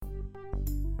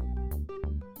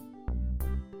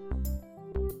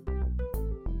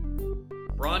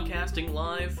Broadcasting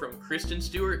live from Kristen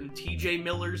Stewart and TJ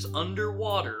Miller's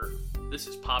Underwater, this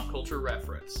is Pop Culture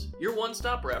Reference, your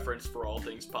one-stop reference for all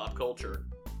things pop culture.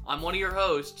 I'm one of your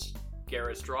hosts,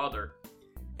 Garrett Strother.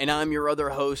 And I'm your other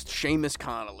host, Seamus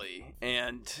Connolly.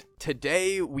 And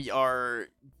today we are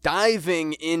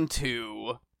diving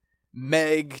into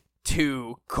Meg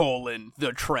 2: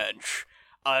 The Trench.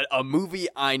 A movie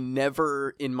I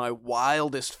never, in my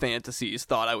wildest fantasies,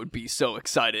 thought I would be so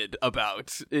excited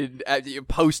about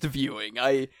post-viewing.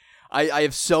 I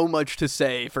have so much to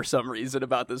say, for some reason,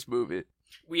 about this movie.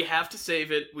 We have to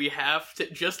save it. We have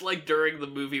to, just like during the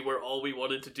movie where all we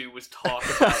wanted to do was talk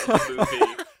about the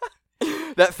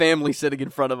movie. That family sitting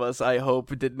in front of us, I hope,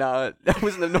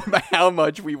 wasn't annoyed by how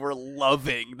much we were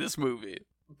loving this movie.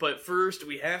 But first,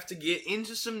 we have to get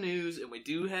into some news, and we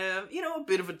do have, a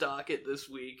bit of a docket this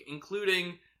week,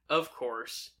 including, of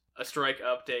course, a strike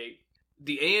update.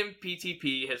 The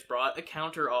AMPTP has brought a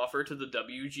counter-offer to the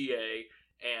WGA,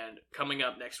 and coming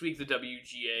up next week, the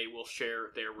WGA will share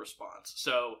their response.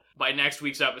 So, by next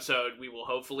week's episode, we will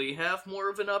hopefully have more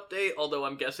of an update, although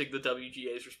I'm guessing the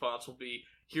WGA's response will be,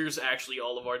 here's actually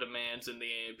all of our demands, and the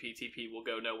AMPTP will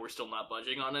go, no, we're still not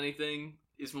budging on anything,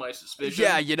 is my suspicion.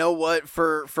 Yeah, you know what?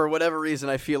 For whatever reason,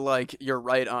 I feel like you're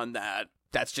right on that.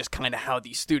 That's just kind of how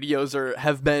these studios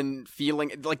have been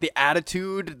feeling. Like, the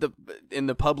attitude in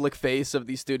the public face of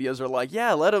these studios are like,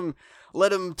 yeah, let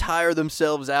them tire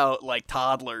themselves out like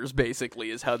toddlers,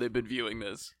 basically, is how they've been viewing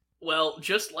this. Well,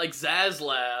 just like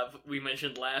Zaslav we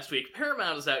mentioned last week,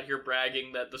 Paramount is out here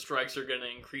bragging that the strikes are going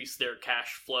to increase their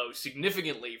cash flow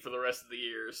significantly for the rest of the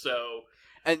year, so...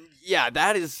 And yeah,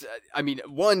 that is,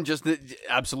 one, just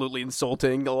absolutely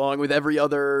insulting, along with every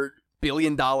other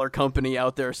billion-dollar company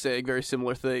out there saying very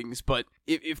similar things. But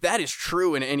if that is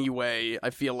true in any way, I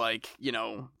feel like,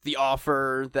 the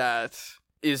offer that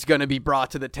is going to be brought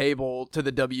to the table to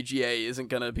the WGA isn't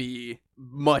going to be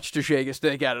much to shake a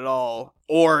stick at all.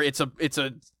 Or it's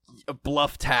a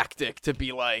bluff tactic to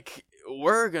be like,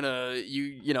 we're going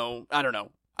to, I don't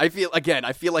know. I feel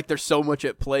like there's so much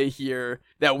at play here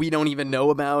that we don't even know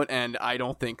about, and I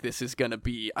don't think this is going to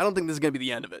be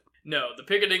the end of it. No, the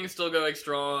picketing is still going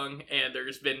strong, and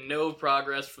there's been no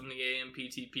progress from the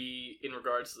AMPTP in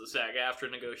regards to the SAG-AFTRA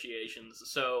negotiations,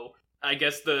 so I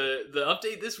guess the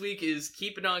update this week is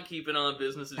keep it on,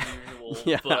 business as usual,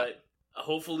 yeah. But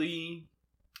hopefully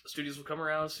studios will come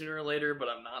around sooner or later, but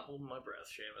I'm not holding my breath,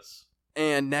 Seamus.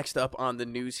 And next up on the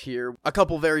news here, a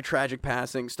couple very tragic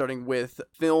passings, starting with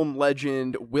film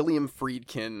legend William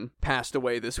Friedkin passed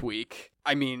away this week.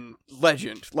 I mean,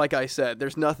 legend. Like I said,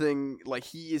 there's nothing, like,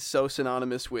 he is so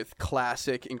synonymous with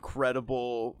classic,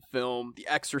 incredible film, The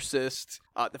Exorcist,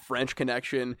 The French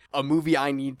Connection, a movie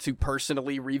I need to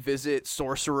personally revisit,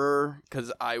 Sorcerer,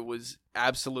 because I was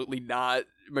absolutely not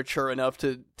mature enough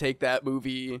to take that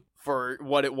movie for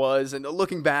what it was, and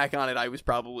looking back on it, I was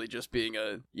probably just being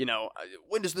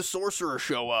when does the sorcerer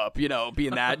show up, being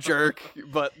that jerk,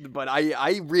 but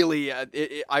I really,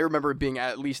 I remember it being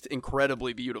at least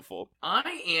incredibly beautiful.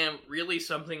 I am really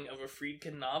something of a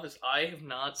Friedkin novice. I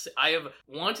have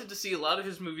wanted to see a lot of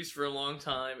his movies for a long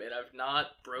time, and I've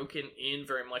not broken in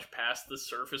very much past the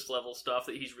surface level stuff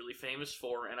that he's really famous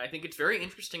for, and I think it's very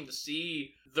interesting to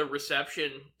see the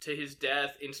reception to his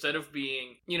death, instead of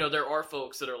being, there are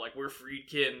folks that are like, we're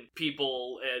Friedkin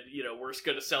people, and, we're just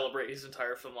going to celebrate his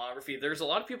entire filmography. There's a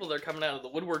lot of people that are coming out of the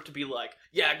woodwork to be like,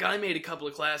 yeah, guy made a couple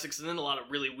of classics and then a lot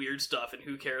of really weird stuff, and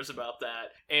who cares about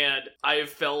that? And I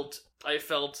felt,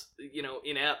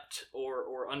 inept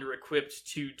or under-equipped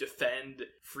to defend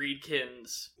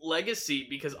Friedkin's legacy,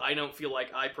 because I don't feel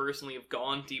like I personally have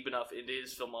gone deep enough into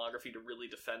his filmography to really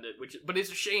defend it, but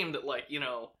it's a shame that,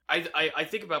 I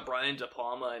think about Brian De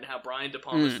Palma and how Brian De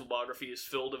Palma's filmography is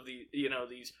filled of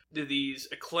these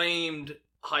acclaimed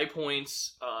high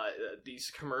points,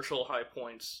 these commercial high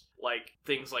points, like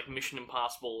things like Mission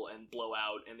Impossible and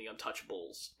Blowout and The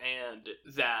Untouchables, and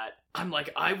that I'm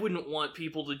like, I wouldn't want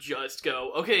people to just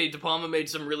go, okay, De Palma made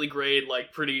some really great,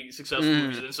 pretty successful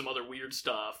movies and some other weird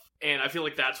stuff. And I feel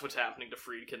like that's what's happening to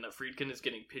Friedkin, that Friedkin is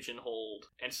getting pigeonholed.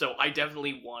 And so I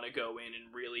definitely want to go in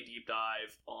and really deep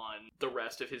dive on the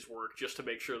rest of his work, just to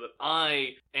make sure that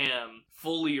I am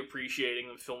fully appreciating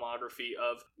the filmography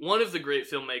of one of the great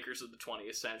filmmakers of the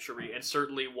 20th century, and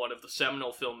certainly one of the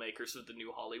seminal filmmakers of the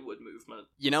New Hollywood Hollywood movement.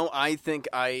 I think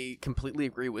I completely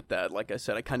agree with that. Like I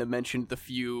said, I kind of mentioned the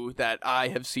few that I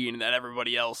have seen and that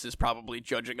everybody else is probably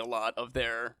judging a lot of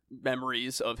their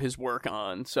memories of his work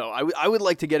on. So I would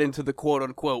like to get into the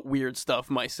quote-unquote weird stuff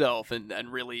myself and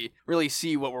really, really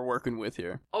see what we're working with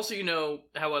here. Also,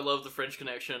 how I love the French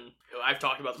Connection. I've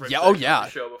talked about the French Connection on the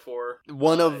show before.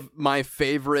 One of my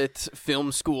favorite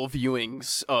film school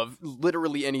viewings of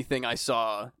literally anything I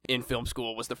saw in film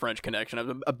school was the French Connection.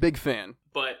 I'm a big fan.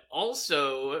 But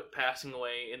also passing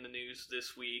away in the news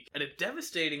this week at a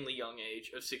devastatingly young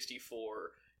age of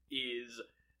 64 is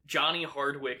Johnny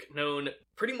Hardwick, known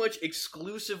pretty much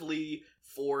exclusively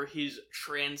for his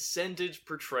transcendent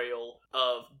portrayal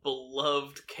of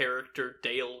beloved character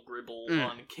Dale Gribble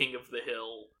on King of the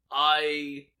Hill.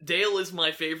 Dale is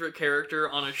my favorite character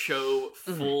on a show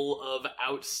full of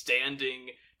outstanding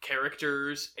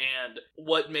characters, and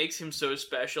what makes him so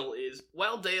special is,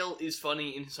 while Dale is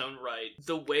funny in his own right,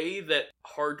 the way that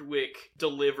Hardwick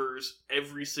delivers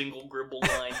every single Gribble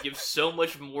line gives so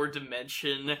much more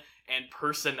dimension and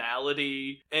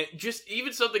personality, and just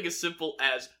even something as simple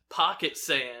as pocket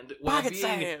sand, while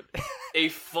being a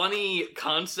funny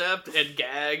concept and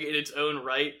gag in its own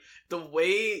right, the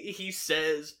way he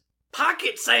says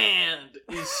pocket sand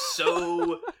is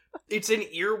so... It's an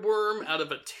earworm out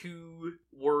of a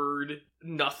 2-word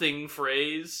nothing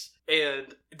phrase,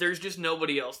 and there's just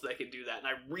nobody else that can do that. And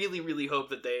I really, really hope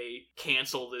that they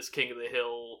cancel this King of the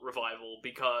Hill revival,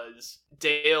 because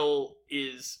Dale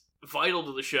is vital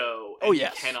to the show, and he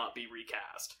cannot be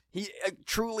recast. He's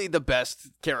truly the best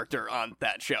character on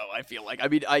that show, I feel like. I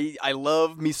mean, I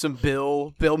love me some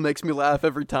Bill. Bill makes me laugh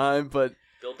every time, but...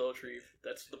 Bill Dauterive.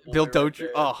 That's the boy Bill right Dauterive.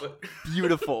 there. Oh,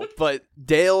 beautiful. But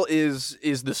Dale is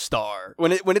the star.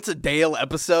 When it's a Dale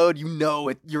episode,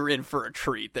 you're in for a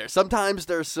treat there. Sometimes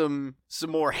there's some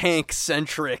more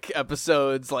Hank-centric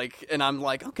episodes, and I'm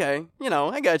like, okay,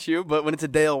 I got you. But when it's a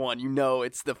Dale one,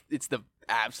 it's the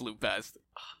absolute best.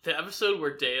 The episode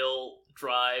where Dale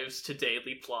drives to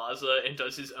Daley Plaza and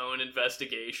does his own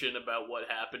investigation about what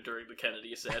happened during the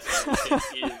Kennedy assassination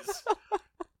is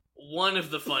one of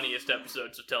the funniest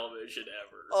episodes of television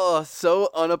ever. Oh, so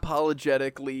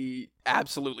unapologetically,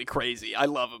 absolutely crazy. I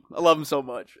love him. I love him so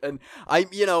much. And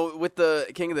with the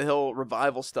King of the Hill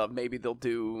revival stuff, maybe they'll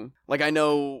do, I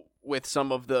know with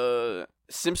some of the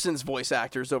Simpsons voice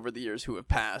actors over the years who have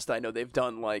passed, I know they've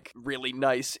done, really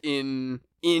nice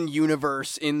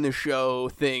in-universe, in the show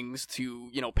things to,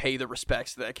 pay the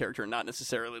respects to that character and not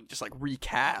necessarily just,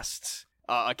 recast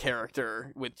a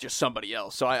character with just somebody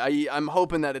else. So I'm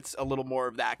hoping that it's a little more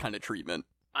of that kind of treatment.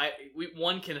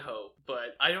 One can hope,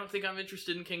 but I don't think I'm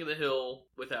interested in King of the Hill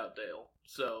without Dale.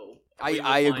 So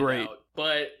I agree.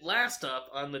 But last up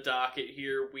on the docket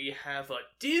here, we have a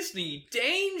Disney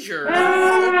danger.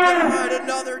 Oh God,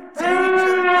 another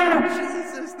danger!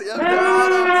 Jesus, the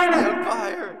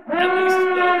Empire. At least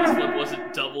this one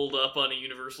wasn't doubled up on a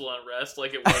Universal Unrest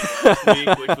like it was last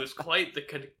week, which was quite the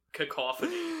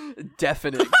cacophony.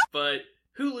 Definite. But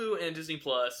Hulu and Disney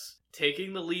Plus,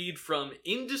 taking the lead from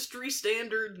industry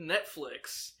standard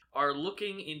Netflix, are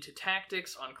looking into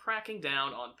tactics on cracking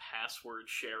down on password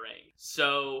sharing.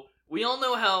 So, we all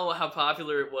know how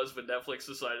popular it was when Netflix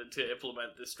decided to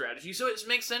implement this strategy, so it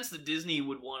makes sense that Disney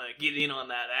would want to get in on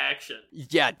that action.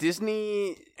 Yeah,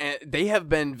 Disney, they have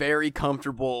been very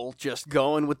comfortable just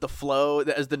going with the flow.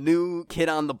 As the new kid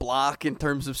on the block in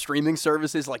terms of streaming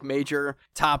services, major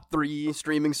top 3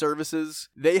 streaming services,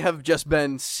 they have just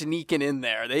been sneaking in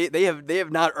there. They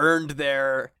have not earned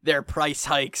their price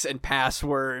hikes and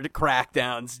password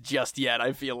crackdowns just yet.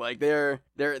 I feel like they're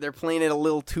playing it a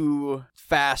little too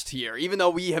fast here, even though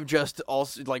we have just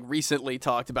also recently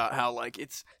talked about how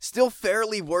it's still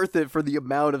fairly worth it for the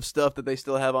amount of stuff that they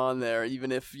still have on there,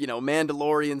 even if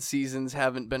Mandalorian seasons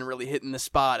haven't been really hitting the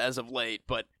spot as of late.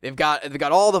 But they've got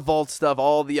all the Vault stuff,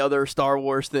 all the other Star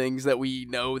Wars things that we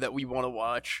know that we want to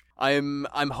watch. I'm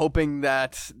hoping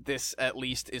that this at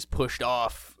least is pushed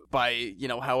off by,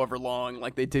 however long,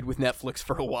 like they did with Netflix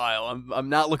for a while. I'm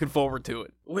not looking forward to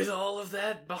it. With all of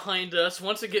that behind us,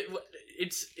 once again,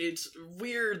 it's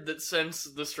weird that since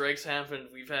the strikes happened,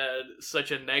 we've had such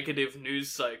a negative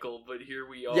news cycle, but here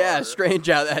we are. Yeah, strange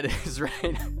how that is,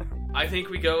 right? I think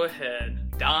we go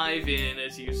ahead, dive in,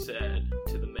 as you said,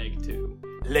 to the Meg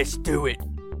 2. Let's do it.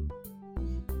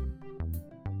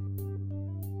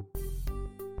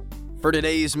 For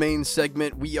today's main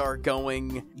segment, we are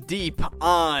going deep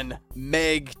on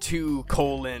Meg 2,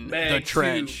 the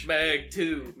trench. Meg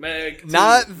 2.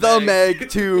 Not the Meg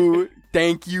 2.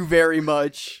 Thank you very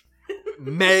much.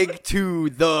 Meg 2,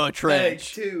 the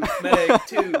trench. Meg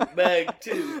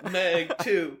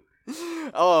 2.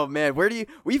 Oh man,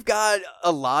 we've got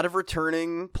a lot of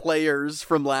returning players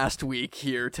from last week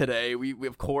here today. We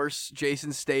of course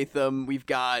Jason Statham, we've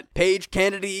got Paige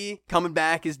Kennedy coming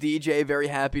back as DJ, very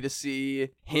happy to see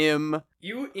him.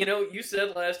 You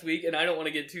said last week, and I don't want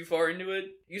to get too far into it,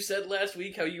 you said last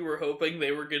week how you were hoping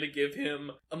they were going to give him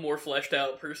a more fleshed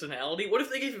out personality. What if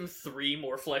they gave him 3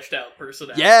 more fleshed out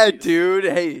personalities? Yeah, dude.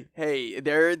 Hey,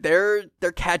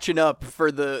 they're catching up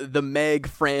for the Meg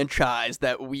franchise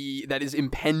that is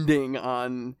impending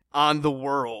on the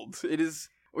world. It is.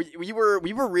 We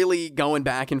were really going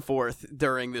back and forth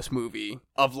during this movie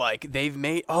of like they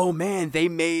made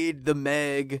the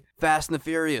Meg Fast and the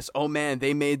Furious. Oh man,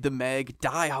 they made the Meg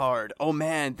Die Hard. Oh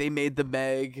man, they made the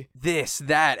Meg this,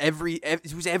 that,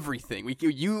 it was everything.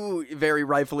 You very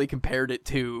rightfully compared it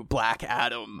to Black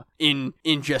Adam in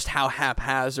just how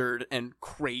haphazard and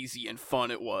crazy and fun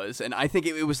it was. And I think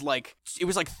it was like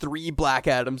 3 Black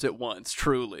Adams at once,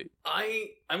 truly.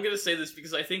 I'm gonna say this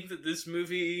because I think that this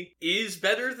movie is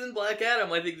better than Black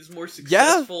Adam. I think it's more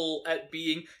successful at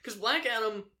being... Because Black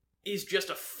Adam is just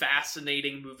a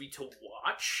fascinating movie to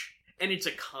watch, and it's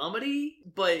a comedy,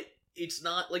 but it's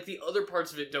not... Like, the other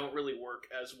parts of it don't really work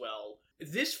as well.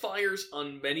 This fires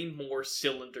on many more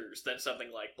cylinders than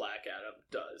something like Black Adam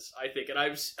does, I think.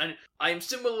 And I'm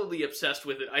similarly obsessed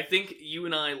with it. I think you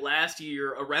and I last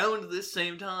year, around this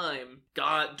same time,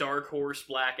 got Dark Horse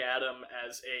Black Adam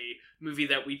as a movie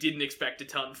that we didn't expect a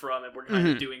ton from and we're kind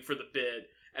of doing for the bid.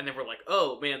 And then we're like,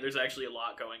 oh man, there's actually a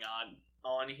lot going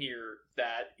on here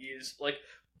that is, like,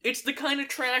 it's the kind of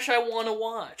trash I want to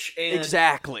watch. And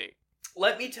exactly.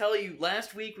 Let me tell you,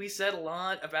 last week we said a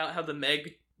lot about how the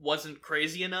Meg wasn't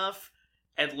crazy enough,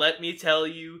 and let me tell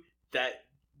you that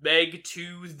Meg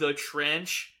 2 The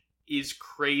Trench is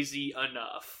crazy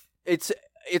enough. It's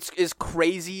as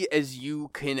crazy as you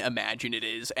can imagine it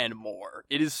is, and more.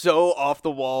 It is so off the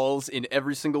walls in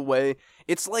every single way.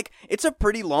 It's a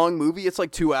pretty long movie. It's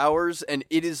like 2 hours, and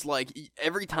it is like,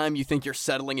 every time you think you're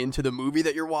settling into the movie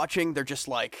that you're watching, they're just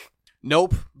like,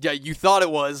 nope, yeah, you thought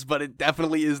it was, but it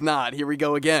definitely is not. Here we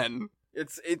go again.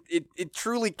 It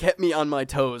truly kept me on my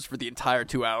toes for the entire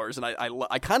 2 hours, and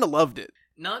I kind of loved it.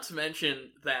 Not to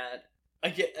mention that,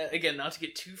 again, not to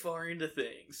get too far into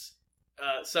things,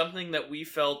 something that we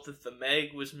felt that the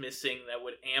Meg was missing that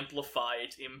would amplify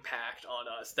its impact on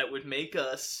us, that would make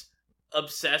us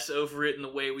obsess over it in the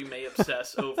way we may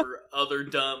obsess over other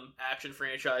dumb action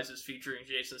franchises featuring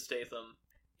Jason Statham,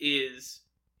 is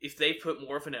if they put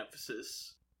more of an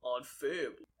emphasis on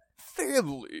family.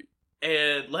 Family.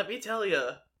 And let me tell you,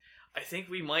 I think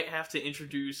we might have to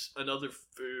introduce another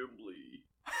family.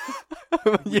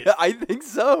 Yeah, I think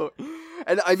so.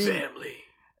 And I mean... Family.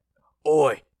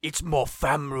 Oi, it's more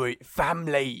family.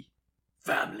 Family.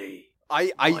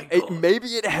 Maybe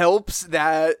it helps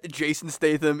that Jason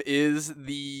Statham is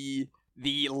the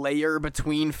layer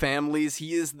between families.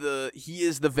 He is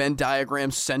the Venn diagram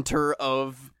center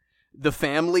of the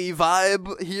family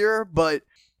vibe here, but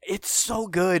it's so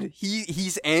good.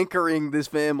 He's anchoring this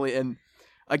family, and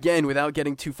again, without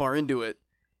getting too far into it,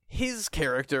 his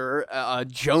character,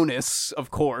 Jonas,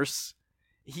 of course,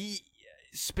 he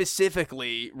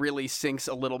specifically really sinks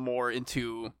a little more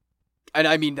into, and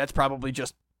I mean, that's probably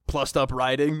just plussed up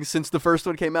writing since the first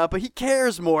one came out, but he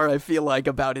cares more, I feel like,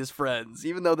 about his friends,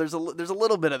 even though there's a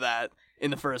little bit of that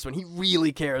in the first one. He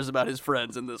really cares about his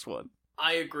friends in this one.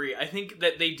 I agree. I think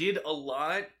that they did a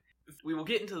lot. We will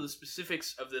get into the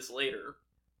specifics of this later,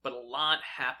 but a lot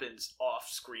happens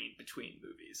off-screen between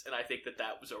movies, and I think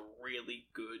that was a really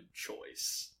good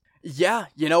choice. Yeah,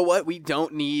 you know what? We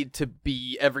don't need to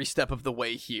be every step of the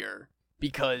way here,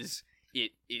 because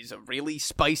it is a really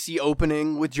spicy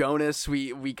opening with Jonas.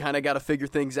 We kind of got to figure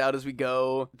things out as we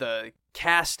go. The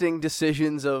casting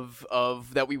decisions of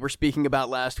that we were speaking about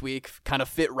last week kind of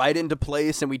fit right into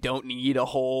place, and we don't need a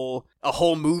whole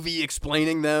movie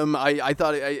explaining them. I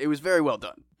thought it was very well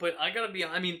done. But I gotta be,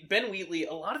 I mean, Ben Wheatley,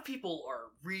 a lot of people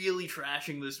are really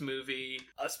trashing this movie,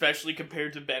 especially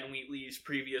compared to Ben Wheatley's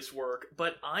previous work,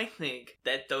 but I think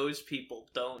that those people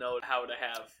don't know how to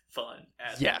have fun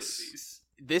at movies.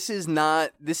 This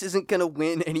isn't gonna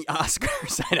win any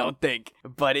Oscars, I don't think.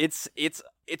 But it's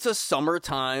a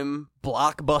summertime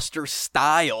blockbuster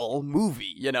style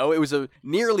movie. You know, it was a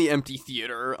nearly empty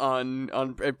theater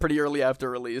on pretty early after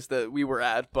release that we were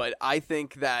at. But I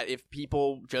think that if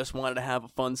people just wanted to have a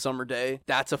fun summer day,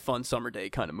 that's a fun summer day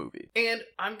kind of movie. And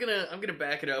I'm gonna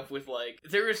back it up with, like,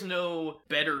 there is no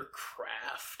better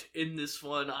craft in this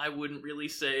one, I wouldn't really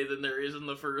say, than there is in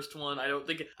the first one. I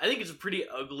think it's a pretty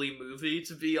ugly movie,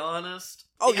 to be honest.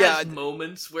 Oh, it yeah. has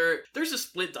moments where there's a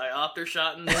split diopter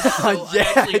shot in this. So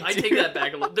I take that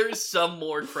back a little. There is some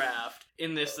more craft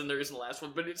in this than there is in the last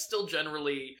one, but it's still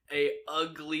generally a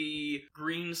ugly,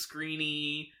 green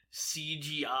screeny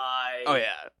CGI. Oh,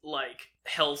 yeah. Like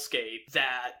hellscape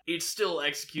that it's still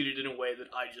executed in a way that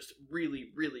I just really,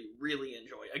 really, really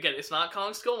enjoy. Again, it's not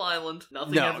Kong Skull Island.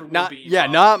 Nothing ever will be. Yeah,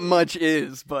 not much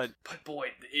is, but boy,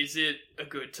 is it a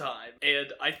good time.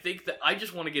 And I think that I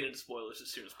just want to get into spoilers as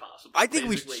soon as possible. I think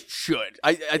we should.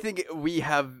 I think we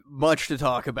have much to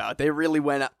talk about. They really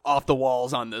went off the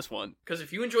walls on this one. Because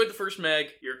if you enjoyed the first Meg,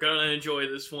 you're gonna enjoy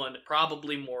this one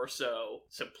probably more so.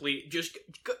 So please,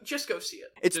 just go see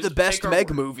it. It's just the best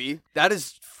Meg movie. That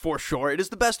is for sure. It is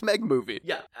the best Meg movie.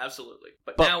 Yeah, absolutely.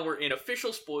 But now we're in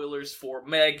official spoilers for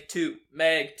Meg 2.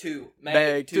 Meg 2.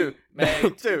 Meg 2.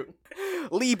 Meg 2.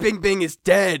 Li Bingbing is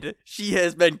dead. She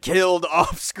has been killed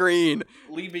off screen.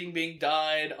 Li Bingbing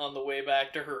died on the way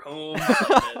back to her home.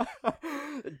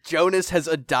 Jonas has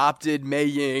adopted Mei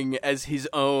Ying as his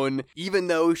own, even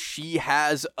though she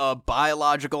has a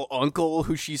biological uncle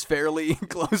who she's fairly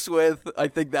close with. I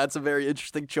think that's a very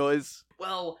interesting choice.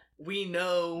 Well, we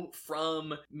know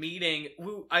from meeting,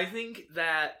 I think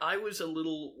that I was a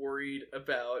little worried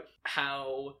about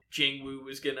how Jingwoo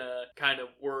was gonna kind of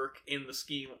work in the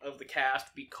scheme of the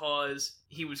cast because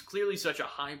he was clearly such a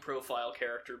high-profile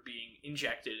character being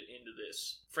injected into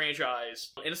this franchise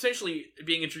and essentially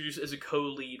being introduced as a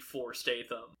co-lead for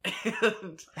Statham.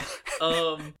 And,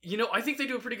 I think they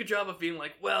do a pretty good job of being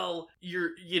like, well, your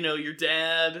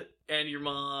dad and your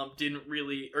mom didn't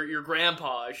really, or your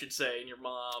grandpa, I should say, and your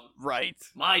mom. Right.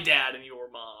 My dad and your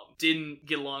mom didn't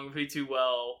get along with me too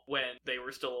well when they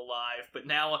were still alive, but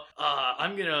now,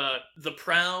 the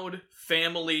proud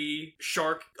family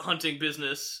shark hunting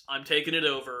business, I'm taking it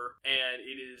over, and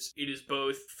it is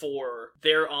both for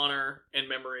their honor and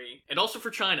memory, and also for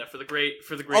China, for the great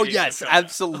Oh yes,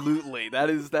 absolutely. that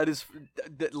is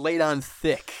laid on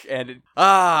thick, and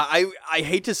I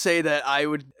hate to say that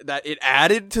that it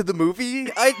added to the movie.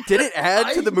 Did it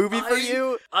add to the movie for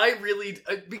you? I really,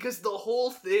 because the whole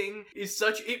thing is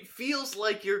it feels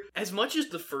like as much as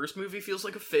the first movie feels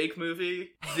like a fake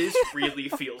movie, this really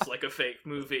feels like a fake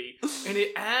movie. And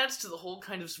it adds to the whole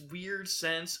kind of weird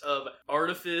sense of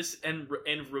artifice and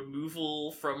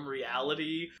removal from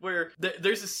reality, where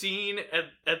there's a scene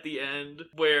at the end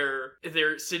where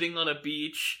they're sitting on a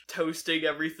beach toasting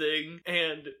everything,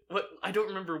 and I don't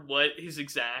remember what his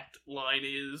exact line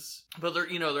is, but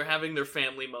they're having their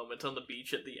family moment on the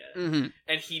beach at the end, mm-hmm.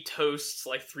 and he toasts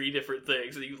like 3 different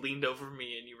things, and you leaned over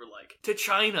me and you were like, to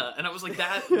China, and I was like,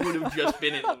 that would have just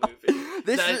been in the movie.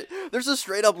 There's a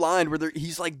straight up line where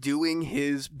he's like doing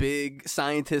his big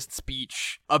scientist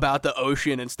speech about the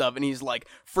ocean and stuff, and he's like,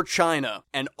 for China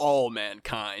and all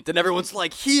mankind, and everyone's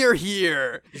like, here,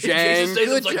 Zhang,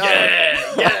 good job.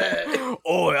 Yeah.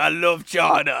 Oh, I love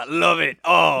China, love it.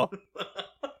 Oh.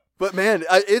 But man,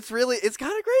 it's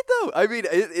kind of great though. I mean,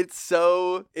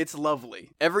 it's lovely.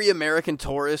 Every American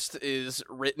tourist is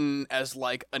written as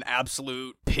like an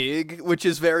absolute pig, which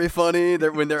is very funny.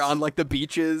 When they're on like the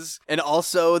beaches, and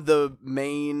also the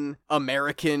main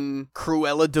American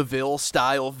Cruella de Vil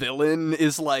style villain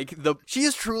is like she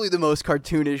is truly the most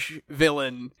cartoonish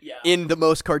villain in the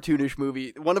most cartoonish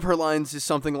movie. One of her lines is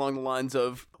something along the lines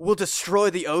of, "We'll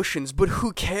destroy the oceans, but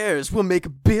who cares? We'll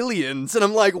make billions." And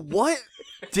I'm like, what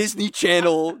Disney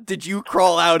Channel did you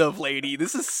crawl out of, lady?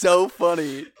 This is so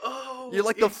funny. Oh, you're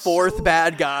like the 4th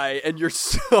bad guy, and you're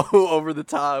so over the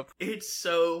top. It's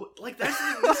so, like, that's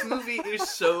the thing, this movie is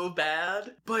so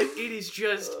bad, but it is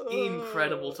just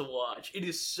incredible to watch. It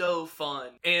is so fun.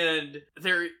 And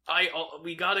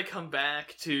we gotta come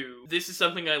back to, this is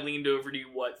something I leaned over to you,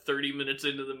 30 minutes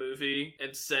into the movie,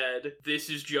 and said, this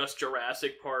is just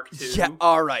Jurassic Park 2. Yeah,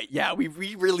 alright, yeah, we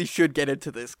really should get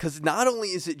into this, because not only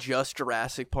is it just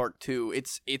Jurassic Park 2,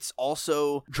 it's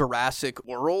also Jurassic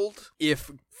World,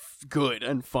 if good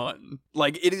and fun.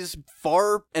 Like, it is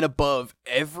far and above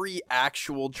every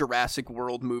actual Jurassic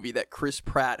World movie that Chris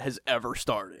Pratt has ever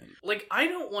starred in. Like, I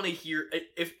don't want to hear,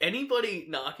 if anybody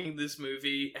knocking this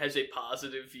movie has a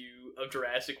positive view of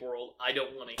Jurassic World, I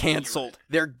don't want to hear Cancelled. it.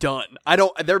 They're done.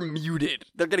 They're muted.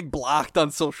 They're getting blocked on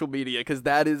social media because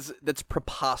that's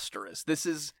preposterous. This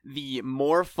is the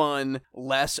more fun,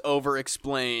 less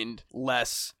over-explained,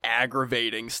 less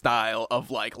aggravating style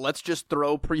of like, let's just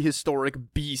throw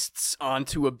prehistoric beasts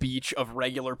onto a beach of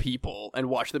regular people and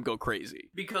watch them go crazy.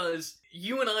 Because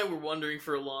you and I were wondering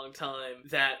for a long time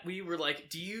that we were like,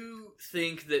 do you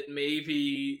think that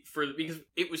maybe because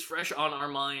it was fresh on our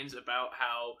minds about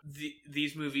how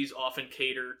these movies often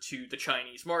cater to the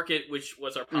Chinese market, which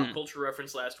was our pop culture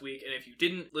reference last week. And if you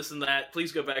didn't listen to that,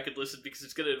 please go back and listen, because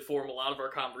it's going to inform a lot of our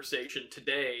conversation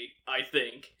today, I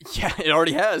think. Yeah, it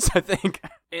already has, I think.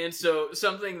 And so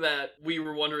something that we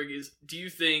were wondering is, do you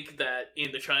think that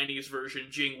in the Chinese version,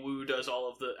 Jing Wu does all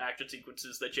of the action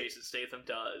sequences that Jason Statham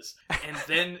does? And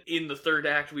then in the third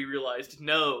act, we realized,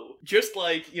 no. Just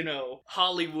like, you know,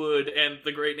 Hollywood and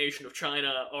the great nation of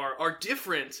China are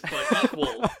different, but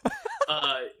equal.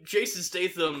 Jason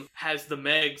Statham has the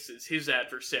Megs as his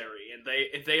adversary, and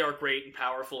they are great and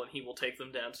powerful, and he will take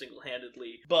them down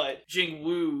single-handedly. But Jing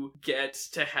Wu gets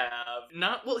to have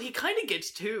he kind of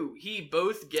gets two. He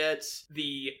both gets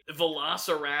the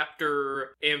Velociraptor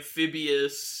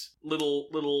amphibious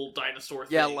little dinosaur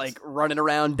things. Yeah, like running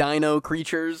around dino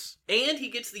creatures. And he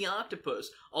gets the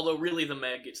octopus, although really the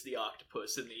Meg gets the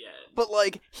octopus in the end. But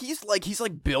he's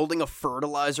building a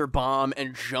fertilizer bomb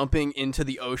and jumping into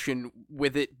the ocean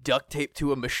with it duct taped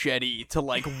to a machete to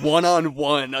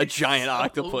one-on-one a giant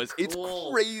octopus. Cool. It's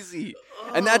crazy.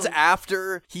 And that's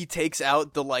after he takes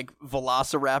out the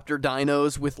Velociraptor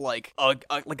dinos with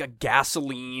a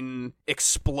gasoline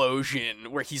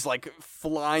explosion where he's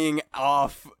flying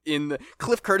off in the...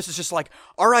 Cliff Curtis is just like,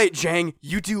 all right, Jang,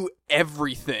 you do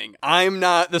everything. I'm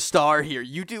not the star here.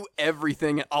 You do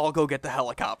everything and I'll go get the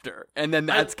helicopter. And then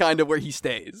that's kind of where he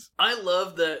stays. I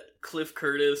love that Cliff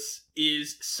Curtis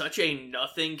is such a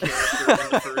nothing character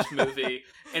in the first movie,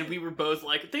 and we were both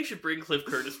like, they should bring Cliff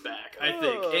Curtis back, I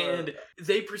think. And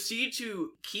they proceed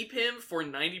to keep him for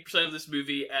 90% of this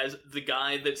movie as the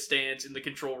guy that stands in the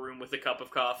control room with a cup of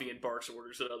coffee and barks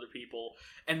orders at other people.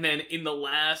 And then in the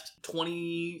last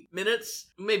 20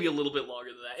 minutes, maybe a little bit longer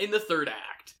than that, in the third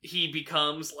act, he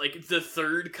becomes the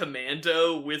third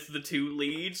commando with the two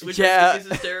leads, which I think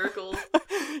is hysterical.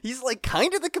 He's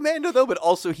kind of the commando though, but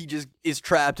also he just is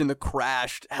trapped in the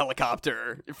crashed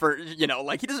helicopter for, he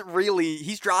doesn't really,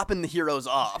 he's dropping the heroes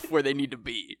off where they need to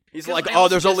be. He's like,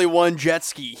 there's only one jet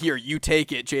ski. Here, you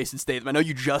take it, Jason Statham. I know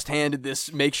you just handed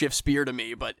this makeshift spear to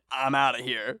me, but I'm out of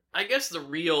here. I guess the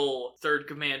real third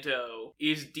commando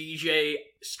is DJ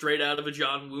straight out of a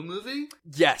John Woo movie?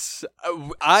 Yes.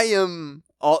 I am...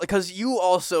 Because you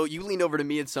leaned over to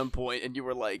me at some point and you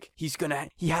were like, he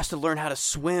has to learn how to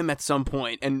swim at some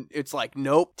point. And it's like,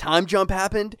 nope, time jump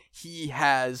happened. He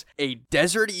has a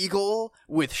Desert Eagle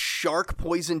with shark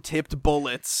poison tipped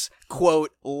bullets,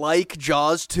 quote, like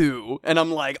Jaws 2. And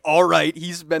I'm like, all right,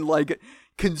 he's been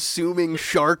consuming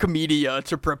shark media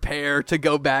to prepare to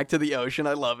go back to the ocean.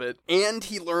 I love it. And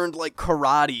he learned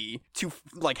karate to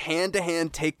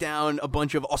hand-to-hand take down a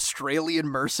bunch of Australian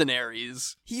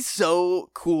mercenaries. He's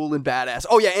so cool and badass.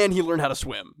 Oh yeah, and he learned how to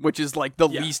swim, which is the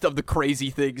least of the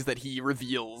crazy things that he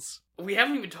reveals. We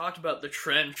haven't even talked about the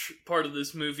trench part of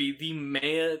this movie.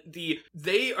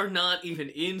 They are not even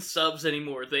in subs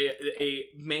anymore. A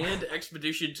manned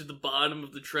expedition to the bottom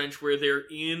of the trench where they're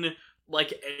in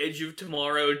Edge of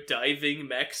Tomorrow diving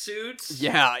mech suits.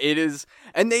 Yeah, it is.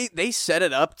 And they set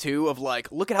it up, too, of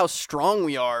look at how strong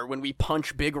we are when we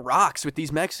punch big rocks with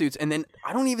these mech suits. And then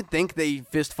I don't even think they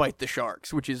fist fight the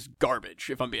sharks, which is garbage,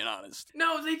 if I'm being honest.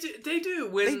 No, they do. They do.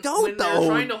 When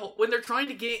they're trying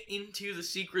to get into the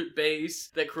secret base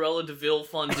that Cruella de Vil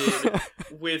funded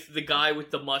with the guy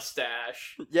with the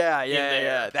mustache.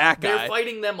 Yeah. That guy. They're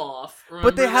fighting them off.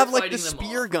 Remember? But they have the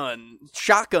spear gun,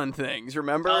 shotgun things,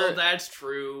 remember? Oh, that's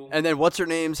true. And then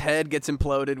what's-her-name's head gets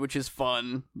imploded, which is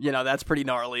fun. That's pretty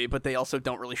gnarly, but they also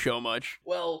don't really show much.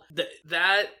 Well,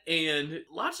 that and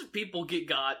lots of people get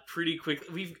got pretty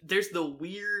quickly. There's the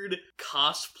weird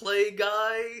cosplay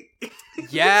guy.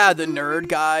 Yeah, the nerd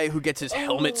guy who gets his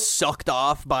helmet sucked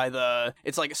off by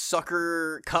it's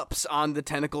sucker cups on the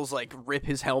tentacles rip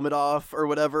his helmet off or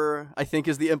whatever, I think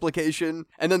is the implication.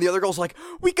 And then the other girl's like,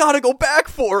 we gotta go back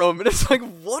for him. And it's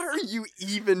what are you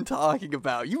even talking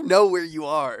about? You know where you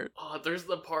are. Oh, there's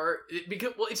the part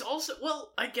it's also,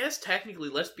 I guess technically,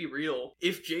 let's be real,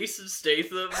 if Jason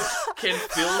Statham can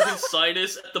fill his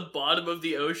sinus at the bottom of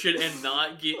the ocean and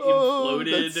not get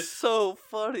imploded. That's so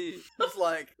funny. It's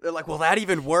they're will that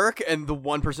even work? And the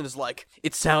one person is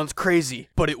it sounds crazy,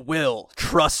 but it will.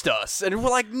 Trust us. And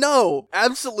we're no,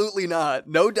 absolutely not.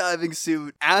 No diving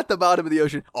suit at the bottom of the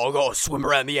ocean. I'll go swim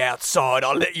around the outside.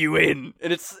 I'll let you in.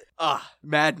 And it's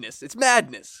madness. It's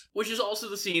madness. Which is also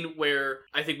the scene where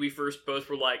I think we first both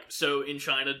were so in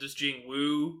China, does Jing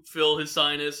Wu fill his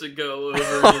sinus and go over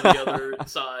to the other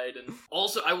side? And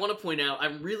also, I want to point out,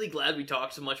 I'm really glad we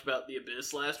talked so much about The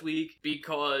Abyss last week,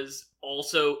 because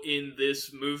also in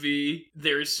this movie,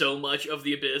 there's so much of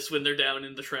the abyss when they're down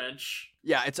in the trench.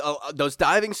 Yeah, it's those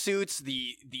diving suits,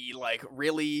 the like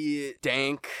really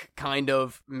dank, kind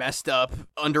of messed up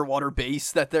underwater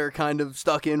base that they're kind of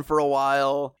stuck in for a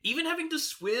while. Even having to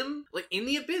swim, like in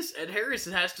the abyss, Ed Harris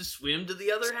has to swim to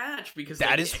the other hatch because they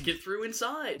can't get through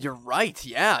inside. You're right,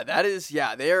 yeah,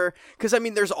 they're, because I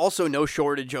mean, there's also no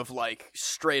shortage of like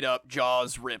straight up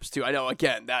Jaws rips too. I know,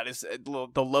 again, that is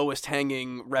the lowest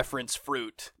hanging reference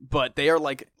fruit, but they are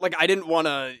like I didn't want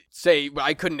to say,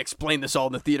 I couldn't explain this all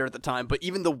in the theater at the time, but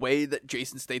even the way that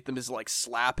Jason Statham is like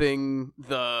slapping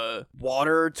the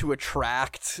water to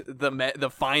attract the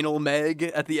final Meg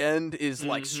at the end is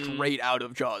like straight out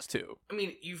of Jaws 2. I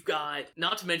mean, you've got,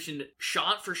 not to mention,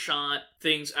 shot for shot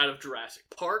things out of Jurassic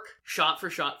Park, shot for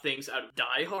shot things out of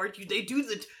Die Hard.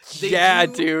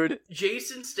 Dude.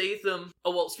 Jason Statham.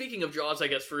 Oh, well, speaking of Jaws, I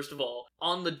guess, first of all,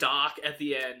 on the dock at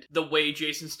the end, the way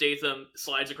Jason Statham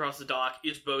slides across the dock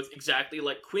is both exactly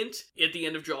like Quint at the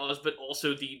end of Jaws, but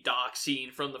also the dock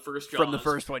scene from the first Jaws. From the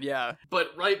first one, yeah.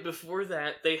 But right before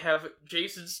that, they have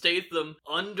Jason Statham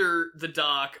under the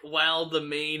dock while the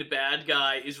main bad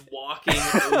guy is walking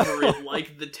over it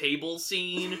like the table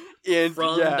scene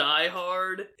from Die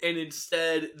Hard. And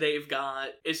instead, they've got,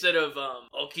 instead of,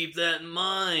 I'll keep that in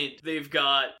mind, they've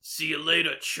got, see you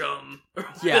later, chum.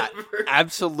 Yeah,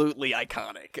 absolutely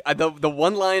iconic. The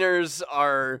one-liners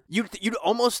are, you'd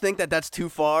almost think that that's too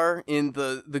far in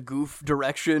the goof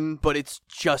direction, but it's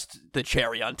just the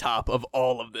cherry on top of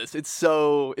all of this. It's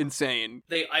so insane.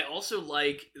 I also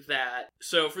like that,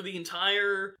 so for the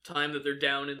entire time that they're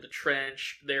down in the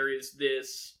trench, there is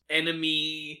this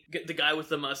enemy, the guy with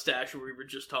the mustache who we were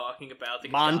just talking about.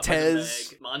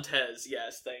 Montez,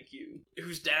 yes, thank you.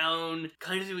 Who's down,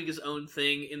 kind of doing his own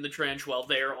thing in the trench while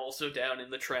they're also down in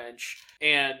the trench.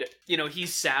 And, you know,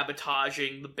 he's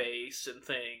sabotaging the base and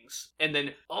things. And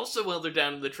then also while they're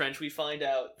down in the trench, we find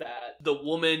out that the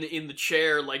woman in the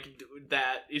chair, like,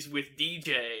 that is with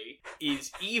DJ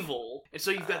is evil. And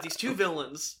so you've got these two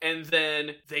villains, and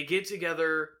then they get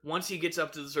together. Once he gets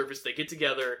up to the surface, they get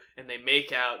together and they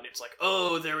make out. And it's like,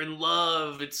 oh, they're in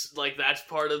love. It's like, that's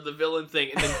part of the villain thing.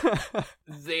 And then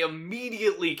they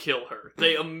immediately kill her.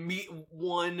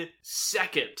 1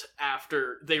 second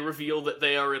after they reveal that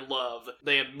they are in love,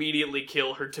 they immediately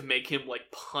kill her to make him,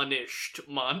 like, punished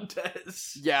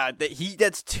Montez. Yeah, he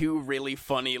gets 2 really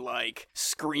funny, like,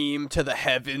 scream to the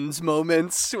heavens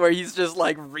moments where he's just,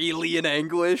 like, really in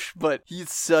anguish, but he's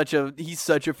such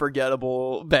a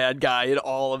forgettable bad guy in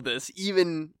all of this.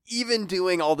 Even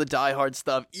doing all the Die Hard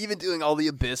stuff, even doing all the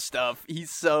Abyss stuff, he's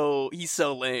so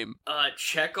lame.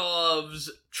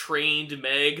 Chekhov's trained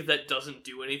Meg that doesn't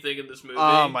do anything in this movie.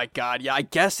 Oh my god, yeah, I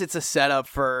guess it's a setup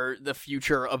for the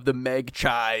future of the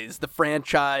Meg-chise, the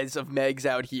franchise of Megs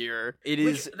out here.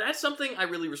 That's something I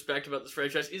really respect about this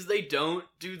franchise, is they don't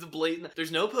do the blatant,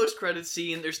 there's no post-credit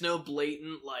scene, there's no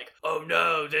blatant, like, oh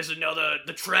no, there's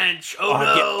the trench,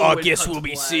 I guess we'll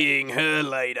be seeing her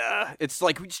later. It's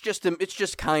like, it's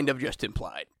just kind of just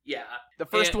implied. Yeah. The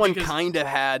first one kind of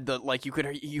had the, like,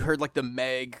 you heard like the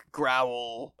Meg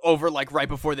growl over, like, right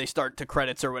before they start to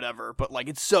credits or whatever, but like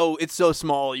it's so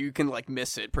small you can like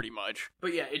miss it pretty much.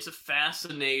 But yeah, it's a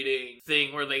fascinating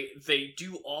thing where they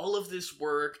do all of this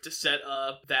work to set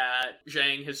up that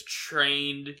Zhang has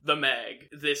trained the Meg,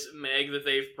 this Meg that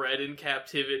they've bred in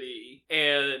captivity,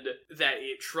 and that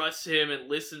it trusts him and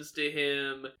listens to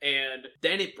him, and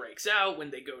then it breaks out when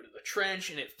they go to the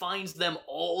trench and it finds them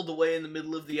all the way in the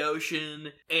middle of the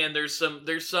ocean, and there's some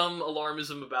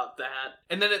alarmism about that.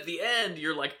 And then at the end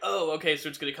you're like, oh, okay,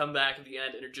 so it's gonna come back at the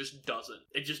end, and it just doesn't.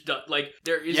 It just does. Like,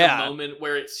 there is a moment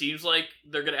where it seems like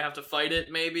they're gonna have to fight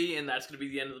it, maybe, and that's gonna be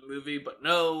the end of the movie, but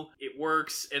no, it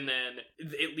works, and then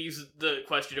it leaves the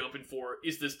question open for,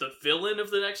 is this the villain of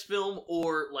the next film,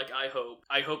 or, like, I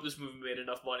hope this movie made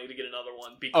enough money to get another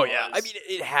one, because... Oh yeah, I mean,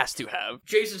 it has to have.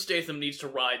 Jason Statham needs to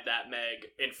ride that Meg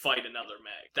and fight another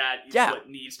Meg. That is what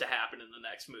needs to happen in the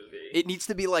next movie. It needs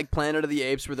to be like Planet of the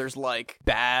Apes, where there's, like,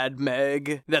 bad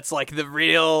Meg, that's, like, the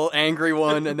real angry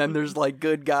one, and then there's, like,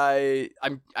 good guy,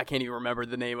 I can't even remember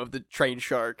the name of the trained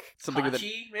shark. Something Hachi, with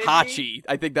it. maybe? Hachi,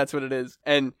 I think that's what it is.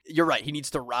 And you're right, he needs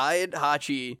to ride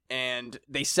Hachi, and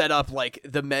they set up, like,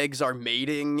 the Megs are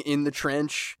mating in the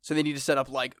trench, so they need to set up,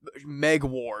 like, Meg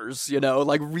wars, you know?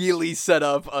 Like, really set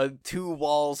up 2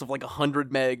 walls of, like,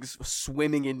 100 Megs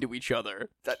swimming into each other.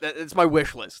 That's my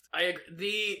wish list. I agree.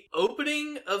 The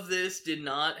opening of this did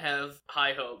not have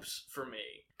high hopes for me.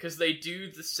 because they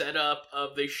do the setup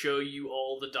of they show you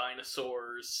all the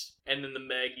dinosaurs, and then the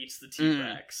Meg eats the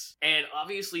T-Rex. And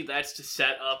obviously that's to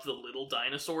set up the little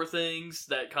dinosaur things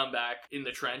that come back in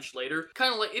the trench later.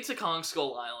 Kind of like, it's a Kong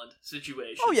Skull Island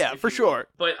situation. Oh yeah, for sure.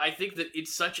 But I think that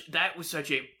that was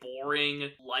such a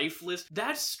boring, lifeless,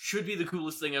 that should be the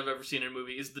coolest thing I've ever seen in a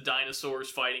movie, is the dinosaurs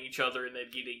fighting each other and then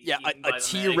getting eaten by the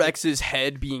T-Rex's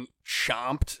head being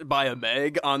chomped by a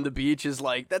Meg on the beach is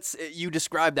like, that's, you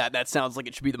describe that sounds like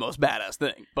it should be the most badass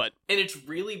thing, but... And it's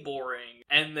really boring,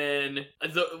 and then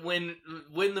when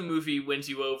the movie wins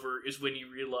you over is when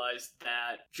you realize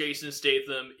that Jason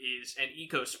Statham is an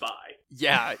eco-spy.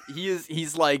 Yeah,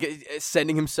 he's like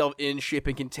sending himself in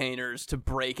shipping containers to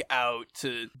break out,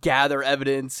 to gather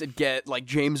evidence and get like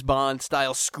James Bond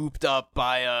style scooped up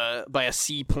by a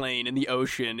seaplane in the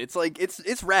ocean. It's like,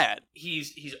 it's rad.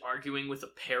 He's arguing with a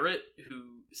parrot who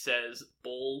says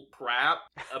bull crap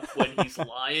when he's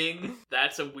lying.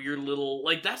 That's a weird little,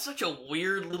 like, that's such a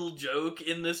weird little joke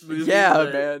in this movie. Yeah,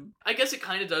 man. I guess it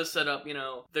kind of does set up, you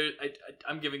know,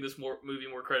 I'm giving this movie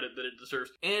more credit than it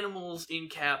deserves. Animals in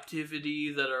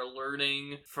captivity that are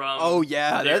learning from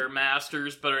their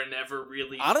masters, but are never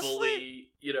really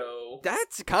fully, you know.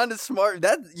 That's kind of smart.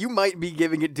 That you might be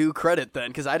giving it due credit then,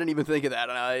 because I didn't even think of that,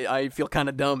 and I feel kind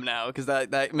of dumb now, because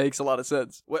that makes a lot of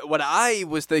sense. What I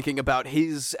was thinking about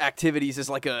his activities as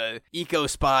like a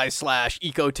eco-spy /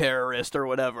 eco-terrorist or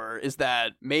whatever is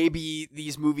that maybe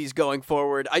these movies going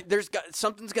forward,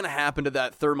 something's gonna happen to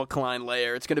that thermocline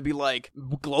layer. It's gonna be like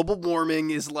global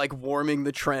warming is like warming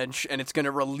the trench, and it's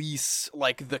gonna release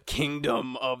like the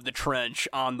kingdom of the trench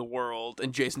on the world,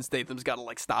 and Jason Statham's gotta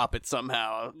like stop it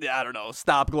somehow. I don't know,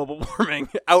 stop global warming,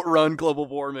 outrun global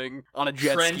warming on a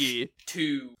jet ski.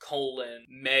 Trench 2: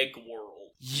 Meg World.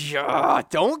 Yeah,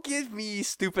 don't give me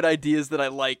stupid ideas that I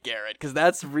like, Garrett, because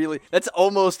that's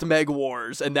almost Meg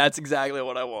Wars, and that's exactly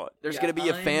what I want. There's going to be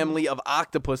a family of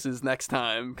octopuses next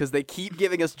time, because they keep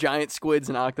giving us giant squids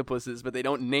and octopuses, but they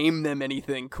don't name them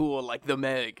anything cool like the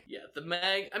Meg. Yeah, the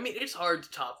Meg, I mean, it's hard to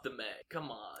top the Meg,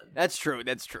 come on. That's true,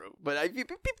 but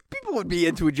people would be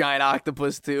into a giant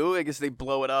octopus too. I guess they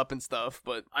blow it up and stuff,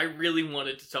 but... I really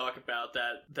wanted to talk about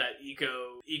that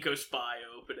eco spy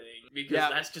opening, because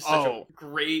that's just such a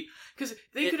great, because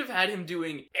they could have had him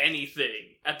doing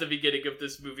anything at the beginning of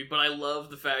this movie, but I love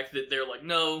the fact that they're like,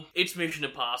 no, it's Mission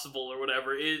Impossible or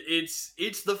whatever. It's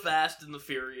the Fast and the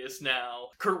Furious now.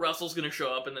 Kurt Russell's gonna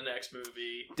show up in the next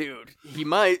movie. Dude, he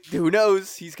might. Who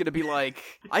knows? He's gonna be like,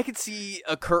 I could see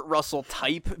a Kurt Russell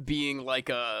type being like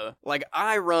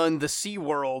I run the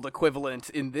SeaWorld equivalent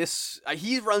in this.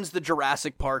 He runs the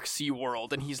Jurassic Park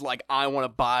SeaWorld, and he's like, I want to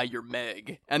buy your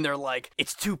Meg. And they're like,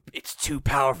 it's too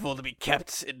powerful to be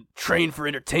kept and trained for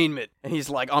entertainment. And he's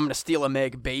like, I'm gonna steal a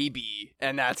Meg baby,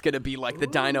 and that's gonna be like the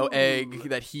dino egg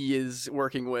that he is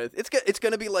working with. It's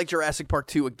gonna be like Jurassic Park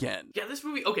 2 again. Yeah, this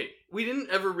movie, okay, we didn't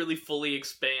ever really fully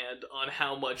expand on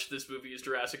how much this movie is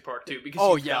Jurassic Park 2,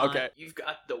 because you've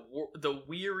got the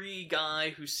weary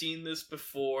guy who's seen this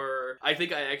before. I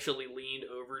think I actually leaned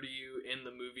over to you in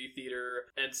the movie theater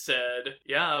and said,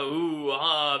 yeah,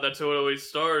 that's how it always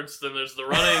starts. Then there's the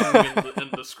running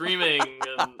and the screaming.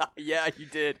 And... Yeah, you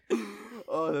did.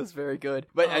 Oh, that's very good.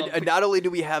 But and not only do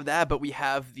we have that, but we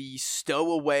have the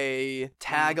stowaway,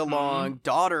 tag-along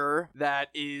daughter that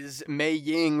is Mei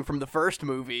Ying from the first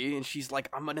movie, and she's like,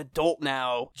 I'm an adult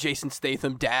now, Jason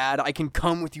Statham, Dad. I can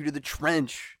come with you to the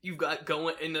trench. You've got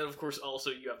going, and then, of course, also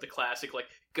you have the classic, like,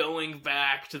 going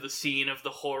back to the scene of the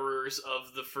horrors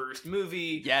of the first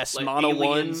movie. Yes, like Mono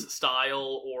Aliens 1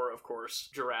 style, or, of course,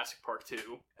 Jurassic Park 2.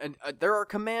 And there are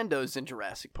commandos in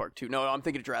Jurassic Park 2. No, I'm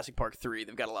thinking of Jurassic Park 3.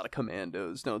 They've got a lot of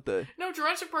commandos, don't they? No,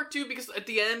 Jurassic Park 2, because at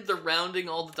the end, they're rounding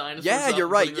all the dinosaurs up you're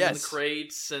right, and putting them in the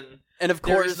crates, and of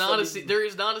course... There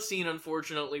is not a scene,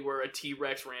 unfortunately, where a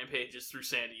T-Rex rampages through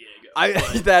San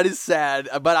Diego. That is sad,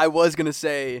 but I was gonna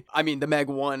say, I mean, the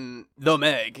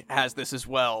Meg has this as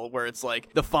well, where it's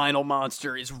like, the final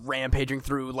monster is rampaging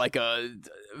through, like, a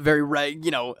very,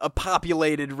 a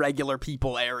populated regular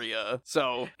people area,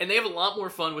 so... And they have a lot more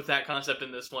fun with that concept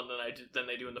in this one than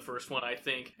they do in the first one, I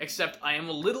think. Except I am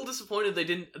a little disappointed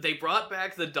they brought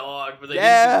back the dog, but they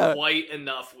didn't do quite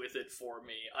enough with it for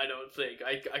me, I don't think.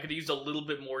 I could use a little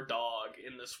bit more dog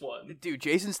in this one. Dude,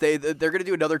 Jason Statham, they're gonna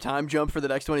do another time jump for the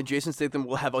next one, and Jason Statham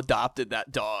will have adopted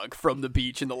that dog from the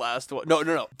beach in the last one. No.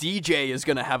 DJ is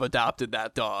gonna have adopted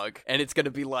that dog, and it's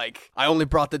gonna be like, I only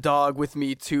brought the dog with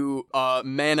me to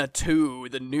Mana 2,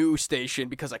 the new station,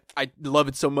 because I love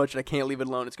it so much and I can't leave it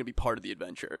alone. It's gonna be part of the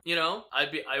adventure. You know,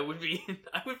 I would be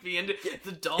into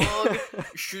the dog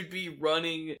should be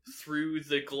running through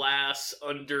the glass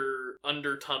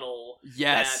under tunnel.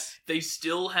 Yes. That they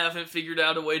still haven't figured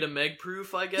out a way to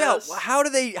Meg-proof, I Yeah, guess.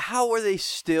 how are they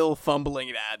still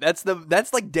fumbling that?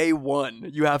 That's like day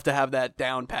one. You have to have that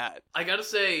down pat. I gotta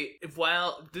say,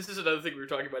 while this is another thing we were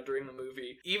talking about during the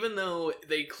movie, even though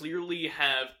they clearly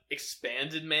have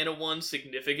expanded Mana 1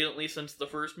 significantly since the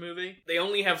first movie, they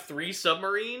only have 3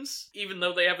 submarines, even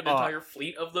though they have an entire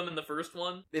fleet of them in the first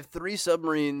one. They have 3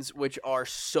 submarines, which are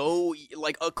so,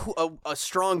 like, a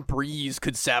strong breeze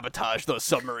could sabotage those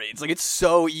submarines. Like, it's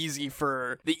so easy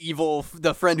for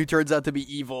the friend who turns out to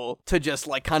be evil, to just,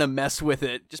 like, kind of mess with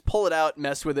it. Just pull it out,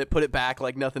 mess with it, put it back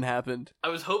like nothing happened. I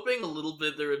was hoping a little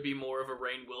bit there would be more of a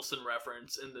Rainn Wilson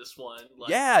reference in this one. Like,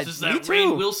 yeah, just me that too.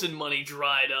 Rainn Wilson money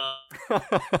dried up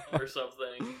or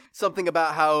something. Something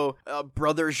about how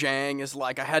Brother Zhang is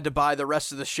like, I had to buy the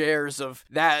rest of the shares of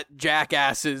that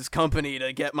jackass's company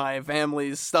to get my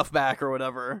family's stuff back or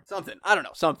whatever. Something. I don't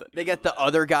know. Something. They get the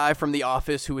other guy from The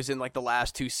Office who was in like the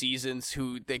last 2 seasons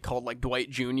who they called like Dwight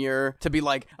Jr. to be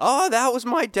like, oh, that was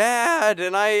my dad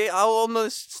and I'll own the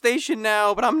station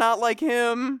now, but I'm not like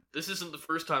him. This isn't the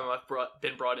first time I've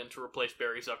been brought in to replace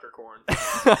Barry Zuckercorn.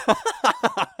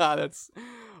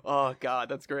 Oh god,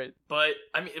 that's great. But,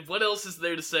 I mean, what else is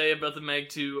there to say about the Meg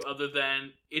 2 other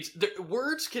than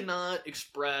words cannot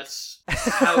express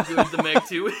how good the Meg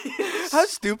 2 is. How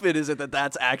stupid is it that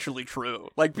that's actually true?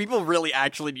 Like, people really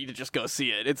actually need to just go see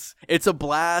it. It's a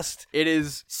blast. It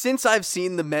is, since I've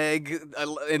seen the Meg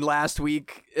in last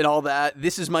week and all that,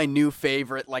 this is my new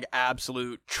favorite, like,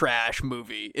 absolute trash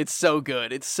movie. It's so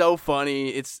good. It's so funny.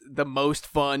 It's the most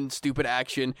fun, stupid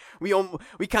action. We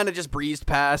kind of just breezed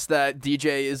past that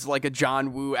DJ is like a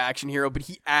John Woo action hero, but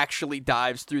he actually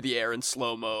dives through the air in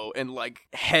slow-mo and, like,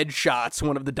 headshots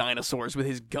one of the dinosaurs with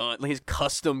his gun, like his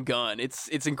custom gun. It's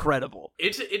incredible.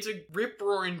 It's a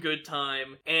rip-roaring good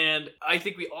time, and I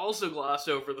think we also glossed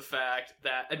over the fact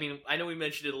that, I mean, I know we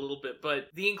mentioned it a little bit, but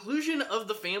the inclusion of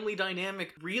the family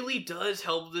dynamic really does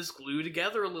help this glue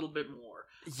together a little bit more.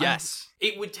 Yes.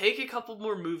 It would take a couple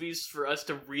more movies for us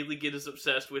to really get as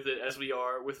obsessed with it as we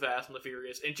are with Fast and the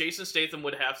Furious, and Jason Statham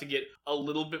would have to get a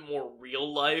little bit more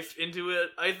real life into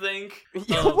it, I think.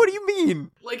 Yeah, what do you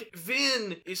mean? Like,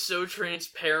 Vin is so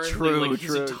transparently, True.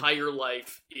 his entire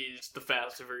life is the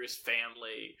Fast and Furious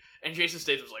family, and Jason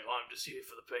Statham's like, oh, I'm just here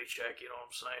for the paycheck, you know what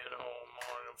I'm saying? Oh,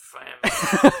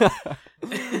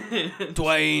 I'm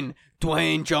family.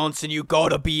 Dwayne Johnson, you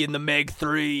gotta be in the Meg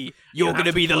 3. You're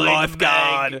gonna be the play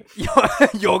lifeguard.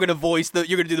 You're gonna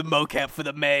do the mocap for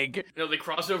the Meg. You know, they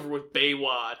cross over with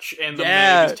Baywatch, and the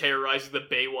Meg is terrorizing the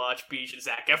Baywatch beach, and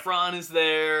Zac Efron is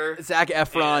there. Zac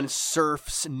Efron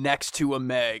surfs next to a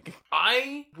Meg.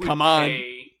 I would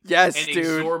pay yes, an dude.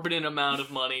 exorbitant amount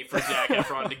of money for Zac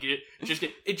Efron to get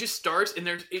it just starts,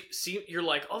 and you're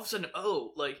like, all of a sudden,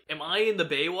 oh, like, am I in the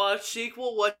Baywatch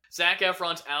sequel? What? Zac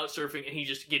Efron's out surfing, and he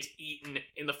just gets eaten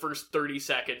in the first 30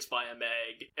 seconds by a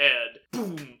Meg,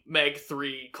 and boom, Meg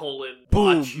 3, boom,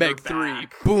 watch Meg your 3,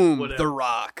 back. boom, Whatever. The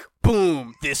Rock,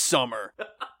 boom, this summer.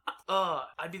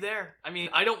 I'd be there. I mean,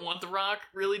 I don't want The Rock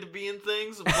really to be in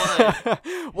things, but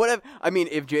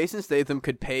if Jason Statham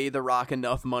could pay The Rock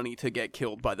enough money to get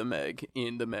killed by the Meg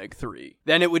in the Meg 3,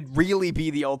 then it would really be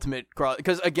the ultimate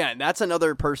because again, that's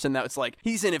another person that's like,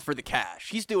 he's in it for the cash.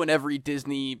 He's doing every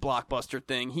Disney blockbuster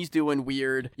thing. He's doing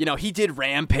weird, he did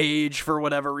Rampage for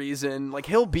whatever reason. Like,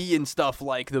 he'll be in stuff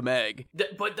like the Meg.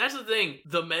 But that's the thing.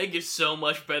 The Meg is so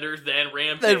much better than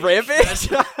Rampage.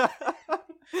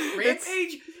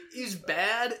 Rampage is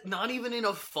bad, not even in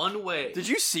a fun way. Did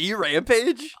you see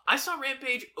Rampage? I saw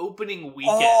Rampage opening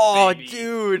weekend, baby.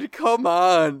 Dude, come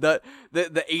on. The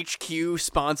HQ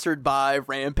sponsored by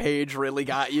Rampage really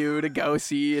got you to go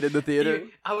see it in the theater?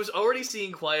 I was already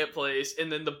seeing Quiet Place,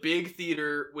 and then the big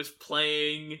theater was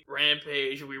playing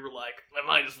Rampage, and we were like, I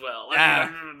might as well.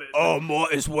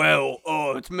 Might as well.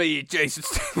 Oh, it's me, Jason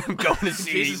Statham, going to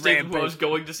see Jason Statham, Rampage. who I was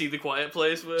going to see The Quiet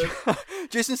Place with.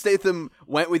 Jason Statham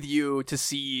went with you to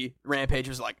see Rampage,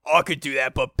 was like, I could do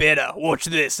that, but better. Watch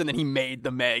this. And then he made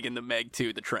the Meg and the Meg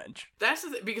 2, The Trench. That's the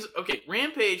thing, because, okay,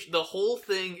 Rampage, the whole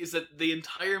thing is that the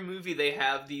entire movie they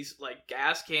have these, like,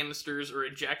 gas canisters or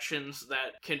ejections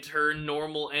that can turn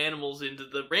normal animals into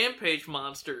the rampage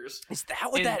monsters. Is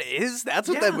that what that is? That's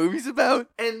what that movie's about?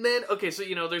 And then, okay, so,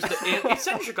 there's it's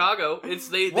set in Chicago. It's,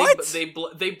 they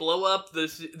blow up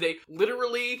they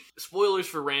literally, spoilers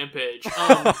for Rampage,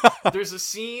 there's a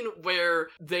scene where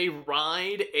they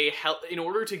ride in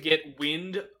order to get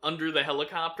wind under the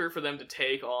helicopter for them to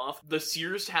take off, the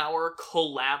Sears Tower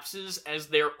collapses as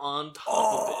they're on top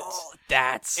of it.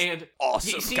 That's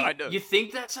awesome, kind of. You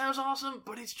think that sounds awesome,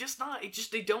 but it's just not.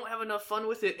 They don't have enough fun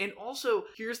with it. And also,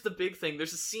 here's the big thing.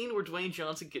 There's a scene where Dwayne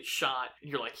Johnson gets shot, and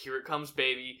you're like, here it comes,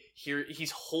 baby. Here,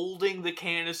 he's holding the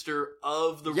canister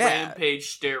of the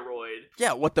Rampage steroid.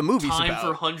 Yeah, what the movie's about.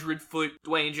 Time for 100-foot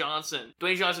Dwayne Johnson.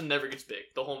 Dwayne Johnson never gets big.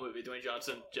 The whole movie, Dwayne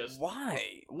Johnson just...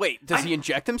 Why? Wait, does he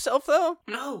inject himself, though?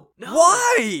 No.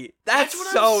 Why? That's what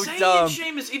so I'm saying, dumb.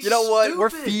 Seamus. It's you know what? stupid. We're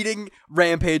feeding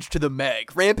Rampage to the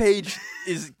Meg. Rampage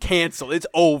is canceled. It's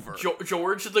over.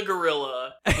 George the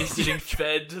gorilla is getting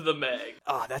fed to the Meg.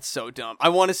 Oh, that's so dumb. I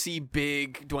want to see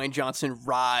big Dwayne Johnson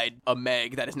ride a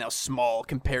Meg that is now small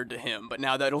compared to him, but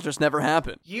now that'll just never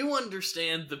happen. You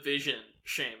understand the vision,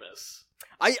 Seamus.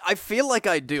 I feel like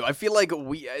I do. I feel like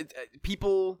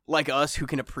people like us who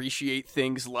can appreciate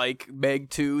things like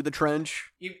Meg 2, The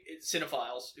Trench.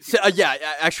 Cinephiles.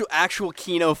 Actual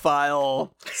kinophile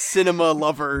cinema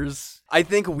lovers. I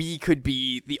think we could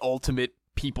be the ultimate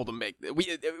people to make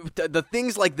the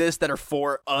things like this that are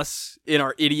for us in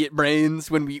our idiot brains.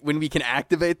 When we can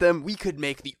activate them, we could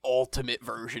make the ultimate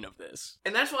version of this.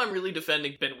 And that's why I'm really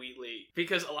defending Ben Wheatley,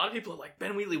 because a lot of people are like,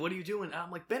 Ben Wheatley, what are you doing? And I'm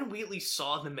like, Ben Wheatley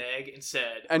saw the Meg and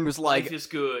said, and was like, life is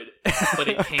good, but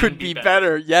it can could be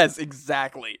better. Yes,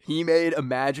 exactly. He made a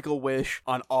magical wish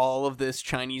on all of this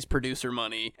Chinese producer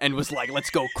money and was like,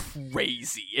 let's go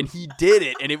crazy. And he did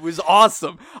it, and it was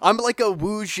awesome. I'm like a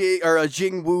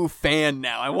Jing Wu fan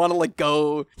now. I want to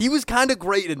go. He was kind of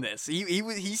great in this.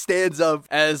 He stands up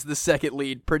as the second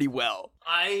lead pretty well.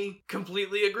 I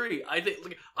completely agree. I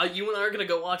think you and I are gonna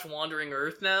go watch Wandering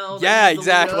Earth now. Yeah,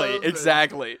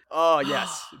 exactly. Oh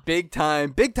yes, big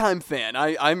time fan.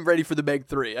 I'm ready for the Meg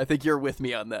 3. I think you're with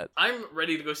me on that. I'm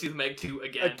ready to go see the Meg 2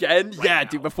 again. Right yeah, now.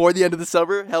 Dude. Before the end of the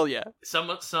summer, hell yeah.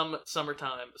 Summertime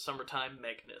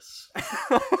Megness.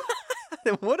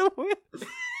 What a win.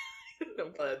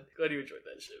 I'm glad you enjoyed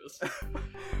that, Seamus.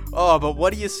 Oh, but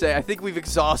what do you say? I think we've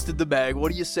exhausted the Meg.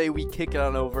 What do you say we kick it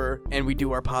on over and we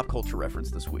do our pop culture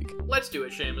reference this week? Let's do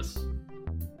it, Seamus.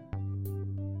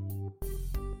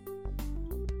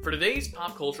 For today's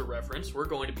pop culture reference, we're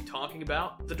going to be talking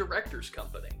about The Directors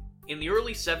Company. In the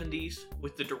early 70s,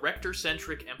 with the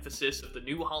director-centric emphasis of the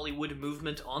new Hollywood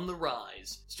movement on the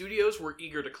rise, studios were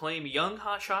eager to claim young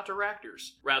hotshot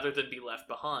directors rather than be left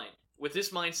behind. With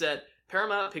this mindset,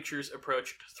 Paramount Pictures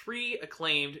approached 3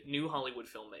 acclaimed new Hollywood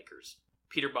filmmakers.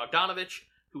 Peter Bogdanovich,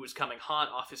 who was coming hot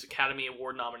off his Academy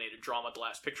Award-nominated drama The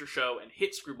Last Picture Show and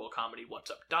hit screwball comedy What's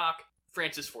Up, Doc.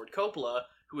 Francis Ford Coppola,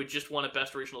 who had just won a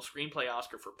Best Original Screenplay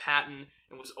Oscar for Patton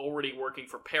and was already working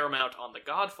for Paramount on The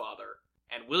Godfather.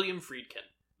 And William Friedkin,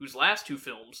 whose last 2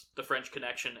 films, The French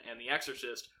Connection and The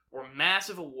Exorcist, were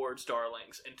massive awards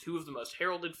darlings and 2 of the most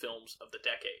heralded films of the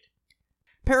decade.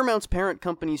 Paramount's parent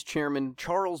company's chairman,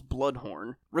 Charles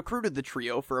Bloodhorn, recruited the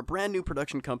trio for a brand new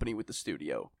production company with the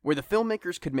studio, where the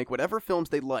filmmakers could make whatever films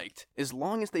they liked, as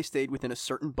long as they stayed within a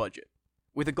certain budget.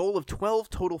 With a goal of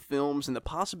 12 total films and the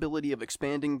possibility of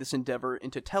expanding this endeavor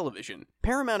into television,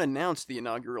 Paramount announced the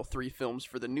inaugural 3 films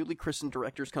for the newly christened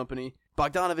Directors Company: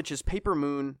 Bogdanovich's Paper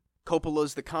Moon,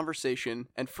 Coppola's The Conversation,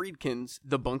 and Friedkin's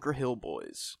The Bunker Hill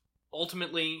Boys.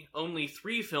 Ultimately, only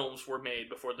 3 films were made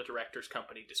before the Directors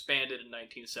Company disbanded in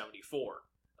 1974.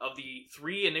 Of the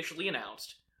 3 initially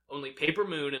announced, only Paper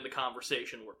Moon and The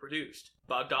Conversation were produced.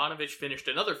 Bogdanovich finished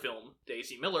another film,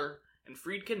 Daisy Miller, and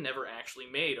Friedkin never actually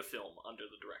made a film under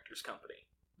the Directors Company.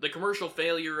 The commercial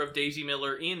failure of Daisy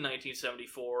Miller in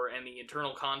 1974 and the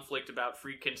internal conflict about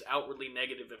Friedkin's outwardly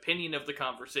negative opinion of The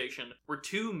Conversation were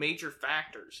 2 major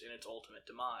factors in its ultimate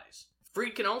demise.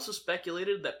 Friedkin also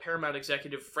speculated that Paramount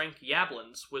executive Frank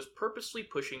Yablans was purposely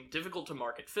pushing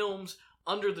difficult-to-market films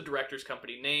under the Directors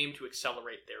Company name to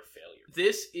accelerate their failure.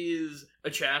 This is a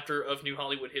chapter of New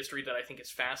Hollywood history that I think is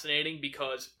fascinating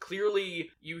because clearly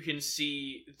you can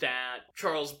see that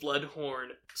Charles Bloodhorn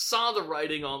saw the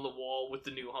writing on the wall with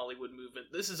the New Hollywood movement.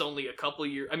 This is only a couple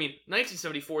years...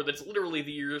 1974, that's literally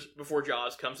the years before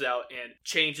Jaws comes out and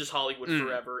changes Hollywood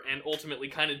forever and ultimately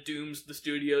kind of dooms the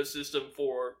studio system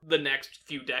for the next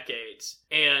few decades.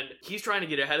 And he's trying to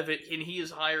get ahead of it, and he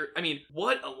is hired...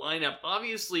 what a lineup.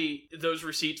 Obviously, those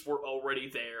receipts were already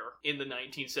there in the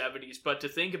 1970s, but to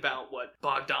think about what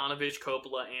Bogdanovich,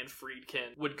 Coppola, and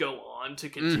Friedkin would go on to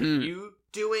continue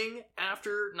doing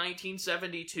after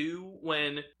 1972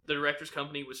 when the Directors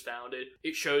Company was founded,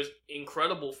 it shows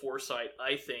incredible foresight,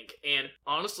 I think. And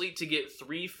honestly, to get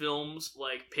 3 films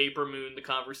like Paper Moon, The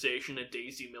Conversation, and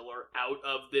Daisy Miller out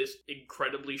of this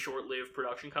incredibly short-lived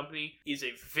production company is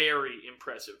a very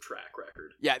impressive track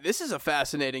record. Yeah, this is a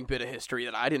fascinating bit of history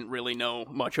that I didn't really know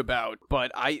much about,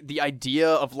 but the idea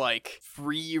of like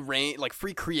free reign, like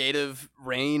free creative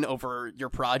reign over your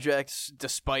projects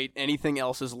despite anything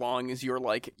else, as long as you're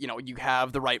like, you know, you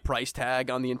have the right price tag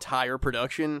on the entire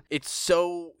production. That's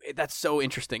so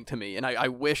interesting to me, and I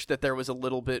wish that there was a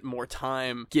little bit more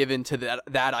time given to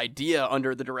that idea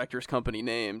under the Directors Company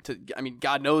name. I mean,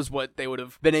 God knows what they would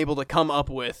have been able to come up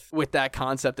with that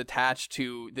concept attached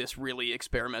to this really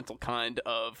experimental kind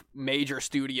of major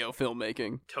studio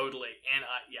filmmaking. Totally, and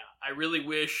I really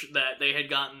wish that they had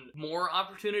gotten more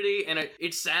opportunity, and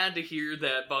it's sad to hear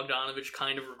that Bogdanovich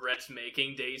kind of regrets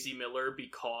making Daisy Miller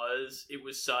because it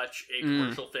was such a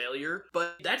commercial failure,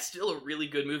 but that's still a really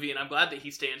good movie, and I'm glad that he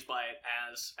stands by it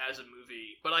as a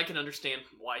movie, but I can understand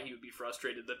why he would be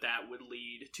frustrated that would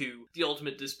lead to the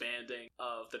ultimate disbanding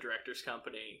of the Directors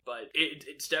Company, but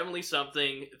it's definitely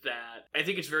something that I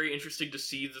think it's very interesting to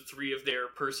see the 3 of their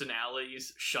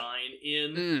personalities shine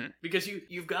in, because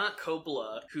you've got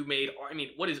Coppola, who made, I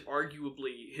mean, what is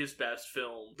arguably his best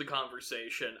film, The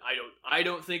Conversation. I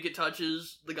don't think it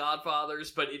touches The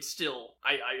Godfathers, but it's still,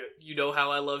 you know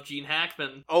how I love Gene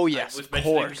Hackman. Oh yes, I was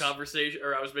mentioning The Conversation,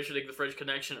 or I was mentioning The French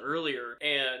Connection earlier,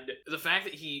 and the fact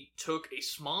that he took a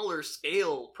smaller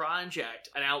scale project,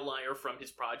 an outlier from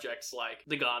his projects like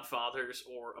The Godfathers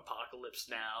or Apocalypse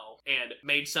Now, and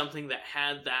made something that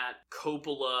had that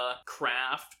Coppola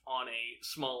craft on a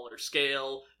smaller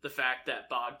scale. The fact that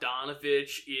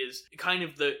Bogdanovich is kind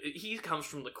of he comes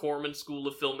from the Corman school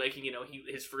of filmmaking. You know,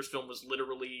 his first film was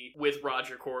literally with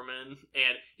Roger Corman,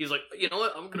 and he's like, you know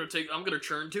what, I'm gonna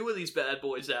churn 2 of these bad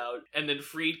boys out. And then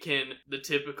Friedkin, the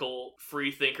typical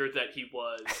free thinker that he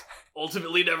was,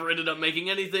 ultimately never ended up making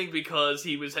anything because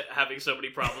he was having so many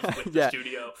problems with the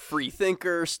studio. Free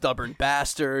thinker, stubborn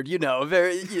bastard, you know,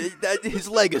 his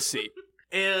legacy.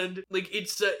 And, like,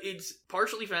 it's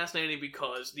partially fascinating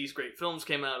because these great films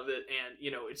came out of it, and, you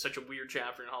know, it's such a weird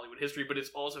chapter in Hollywood history, but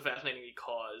it's also fascinating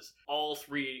because all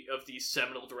 3 of these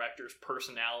seminal directors'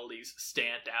 personalities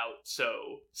stand out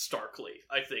so starkly,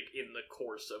 I think, in the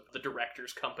course of the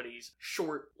Directors Company's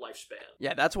short lifespan.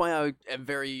 Yeah, that's why I am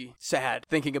very sad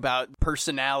thinking about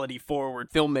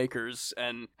personality-forward filmmakers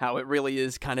and how it really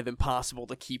is kind of impossible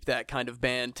to keep that kind of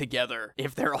band together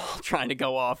if they're all trying to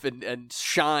go off and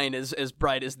shine as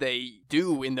bright as they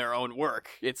do in their own work.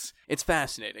 It's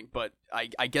fascinating, but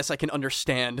I guess I can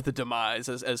understand the demise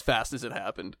as fast as it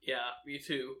happened. Yeah, me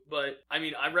too. But, I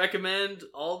mean, I recommend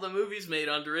all the movies made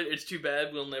under it. It's too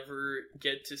bad we'll never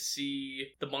get to see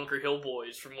the Bunker Hill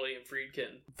Boys from William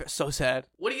Friedkin. So sad.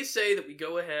 What do you say that we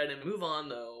go ahead and move on,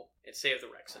 though, and save the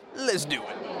rec center? Let's do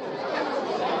it.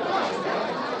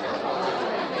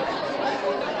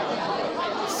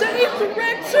 Save the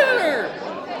rec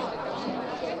center!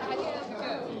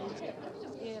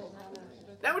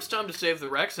 Now it's time to Save the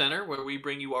Rec Center, where we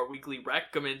bring you our weekly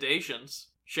recommendations.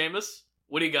 Seamus,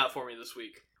 what do you got for me this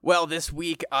week? Well, this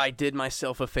week I did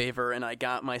myself a favor and I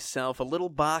got myself a little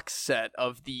box set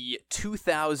of the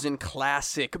 2000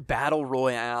 classic Battle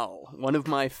Royale. One of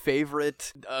my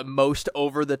favorite, most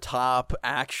over-the-top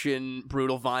action,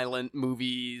 brutal, violent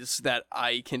movies that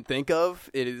I can think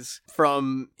of. It is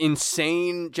from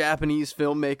insane Japanese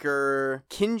filmmaker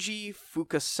Kinji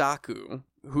Fukasaku.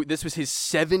 This was his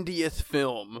 70th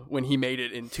film when he made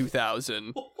it in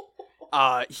 2000.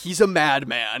 He's a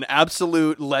madman,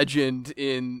 absolute legend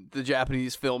in the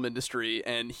Japanese film industry,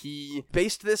 and he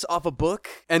based this off a book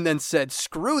and then said,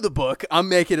 screw the book, I'm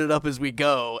making it up as we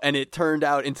go, and it turned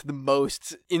out into the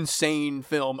most insane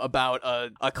film about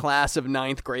a class of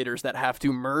 9th graders that have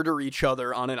to murder each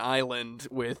other on an island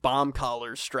with bomb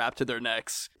collars strapped to their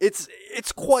necks.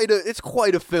 It's quite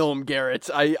a film, Garrett,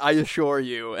 I assure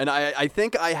you, and I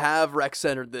think I have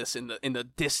rec-centered this in the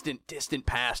distant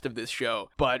past of this show,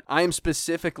 but I am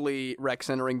specifically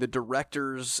rec-centering the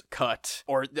director's cut,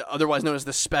 or otherwise known as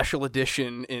the special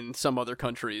edition in some other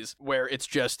countries, where it's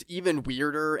just even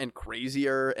weirder and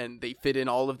crazier, and they fit in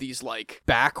all of these, like,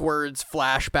 backwards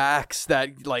flashbacks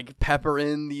that, like, pepper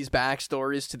in these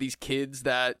backstories to these kids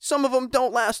that some of them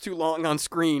don't last too long on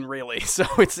screen, really. So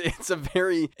it's a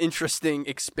very interesting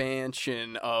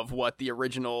expansion of what the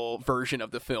original version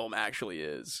of the film actually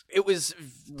is. It was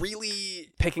really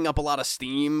picking up a lot of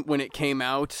steam when it came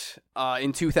out.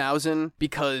 in 2000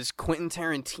 because Quentin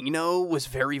Tarantino was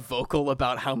very vocal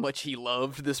about how much he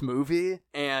loved this movie,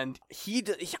 and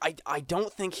I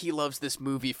don't think he loves this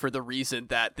movie for the reason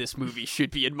that this movie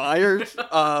should be admired.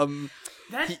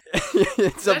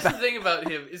 That's the thing about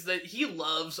him, is that he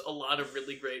loves a lot of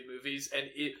really great movies, and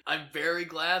I'm very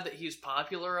glad that he's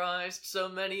popularized so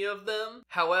many of them.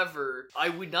 However, I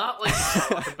would not like to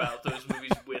talk about those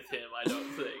movies with him, I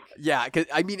don't think. Yeah, because,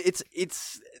 I mean, it's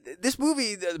this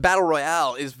movie, the Battle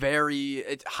Royale, is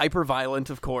it's hyper-violent,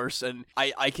 of course, and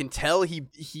I can tell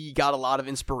he got a lot of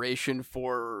inspiration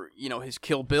for, his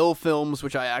Kill Bill films,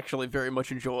 which I actually very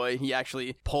much enjoy. He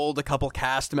actually pulled a couple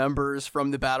cast members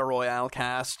from the Battle Royale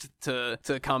cast to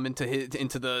come into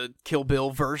the Kill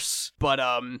Bill verse, but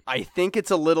I think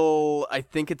it's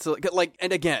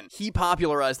and again, he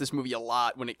popularized this movie a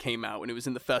lot when it came out, when it was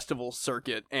in the festival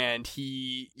circuit, and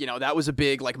he, that was a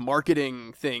big,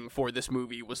 marketing thing for this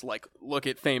movie, was look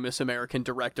at famous American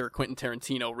director Quentin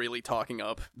Tarantino really talking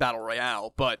up Battle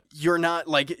Royale. But you're not,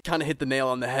 kind of hit the nail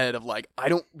on the head of, I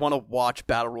don't want to watch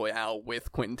Battle Royale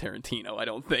with Quentin Tarantino, I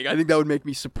don't think. I think that would make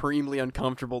me supremely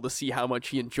uncomfortable to see how much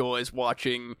he enjoys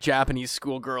watching Japanese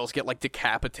schoolgirls get,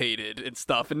 decapitated and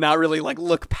stuff, and not really,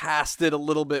 look past it a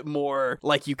little bit more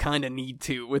like you kind of need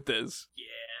to with this.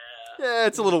 Yeah,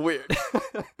 it's a little weird.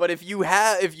 But if you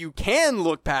can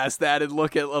look past that and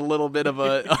look at a little bit of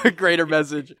a greater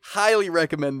message, highly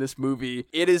recommend this movie.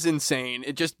 It is insane.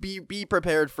 It just be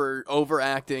prepared for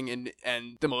overacting and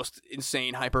the most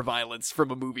insane hyperviolence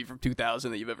from a movie from 2000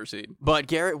 that you've ever seen. But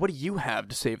Garrett, what do you have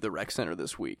to save the rec center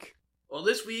this week? Well,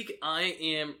 this week I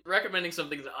am recommending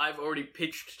something that I've already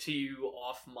pitched to you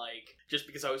off mic, just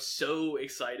because I was so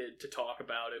excited to talk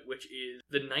about it, which is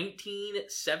the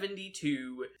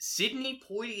 1972 Sidney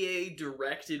Poitier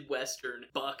directed Western,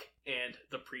 Buck and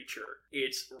the Preacher.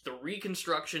 It's the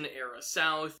Reconstruction era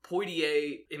South.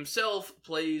 Poitier himself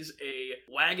plays a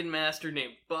wagon master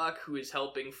named Buck, who is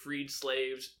helping freed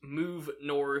slaves move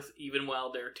north, even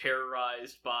while they're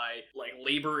terrorized by,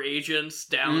 labor agents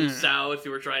down south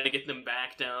who are trying to get them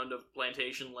back down to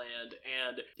plantation land.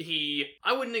 And he,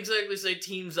 I wouldn't exactly say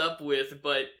teams up with,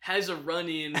 but has a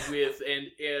run-in with and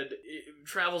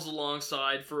travels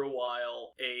alongside for a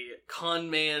while a con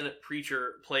man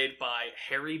preacher played by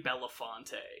Harry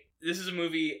Belafonte. This is a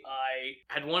movie I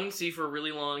had wanted to see for a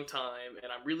really long time,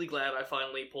 and I'm really glad I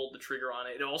finally pulled the trigger on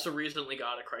it. It also recently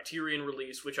got a Criterion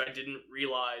release, which I didn't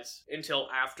realize until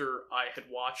after I had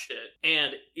watched it,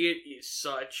 and it is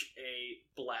such a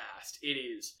blast. It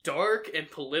is dark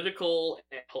and political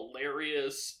and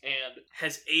hilarious and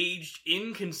has aged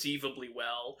inconceivably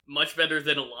well, much better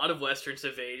than a lot of Westerns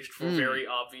have aged for very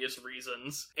obvious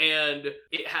reasons, and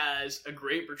it has a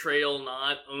great portrayal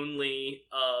not only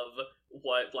of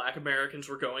what Black Americans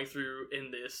were going through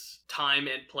in this time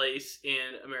and place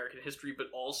in American history, but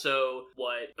also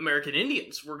what American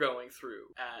Indians were going through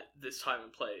at this time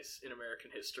and place in American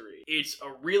history. It's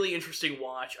a really interesting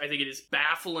watch. I think it is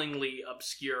bafflingly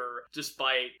obscure,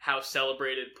 despite how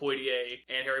celebrated Poitier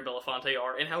and Harry Belafonte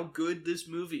are, and how good this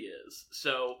movie is.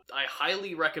 So I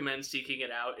highly recommend seeking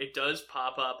it out. It does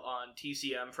pop up on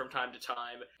TCM from time to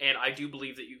time, and I do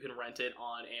believe that you can rent it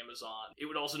on Amazon. It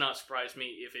would also not surprise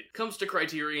me if it comes to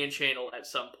Criterion Channel at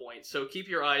some point, so keep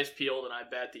your eyes peeled, and I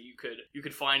bet that you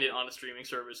could find it on a streaming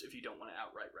service if you don't want to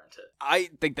outright rent it. I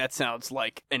think that sounds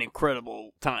like an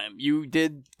incredible time. You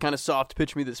did kind of soft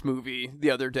pitch me this movie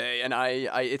the other day, and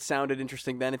it sounded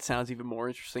interesting then. It sounds even more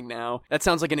interesting now. That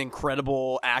sounds like an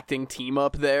incredible acting team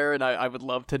up there, and I would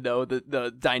love to know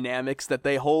the dynamics that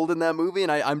they hold in that movie,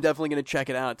 and I'm definitely going to check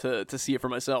it out to see it for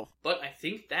myself. But I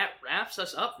think that wraps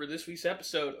us up for this week's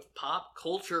episode of Pop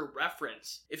Culture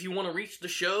Reference. If you want to reach the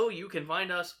show, you can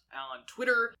find us on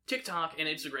Twitter, TikTok, and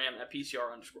Instagram at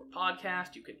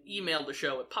PCR_podcast. You can email the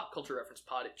show at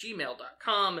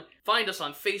popculturereferencepod@gmail.com. Find us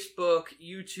on Facebook,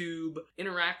 YouTube,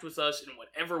 interact with us in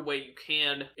whatever way you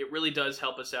can. It really does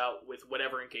help us out with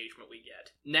whatever engagement we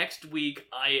get. Next week,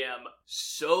 I am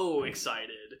so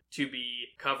excited to be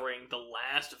covering The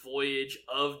Last Voyage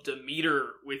of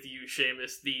Demeter with you,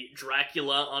 Seamus, the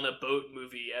Dracula on a boat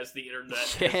movie, as the internet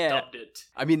has dubbed it.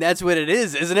 I mean, that's what it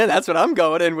is, isn't it? That's what I'm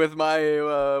going in with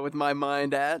my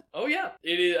mind at. Oh yeah,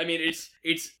 it is. I mean, it's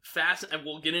fascinating, and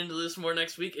we'll get into this more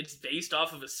next week. It's based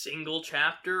off of a single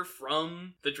chapter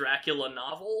from the Dracula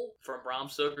novel, from Bram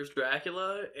Stoker's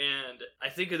Dracula, and I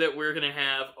think that we're gonna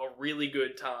have a really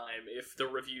good time if the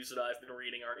reviews that I've been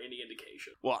reading are any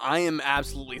indication. Well, I am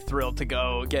absolutely thrilled to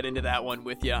go get into that one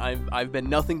with you. I've been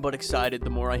nothing but excited the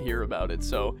more I hear about it,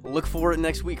 so look for it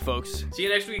next week, folks. See you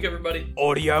next week, everybody.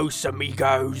 Adios,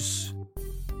 amigos.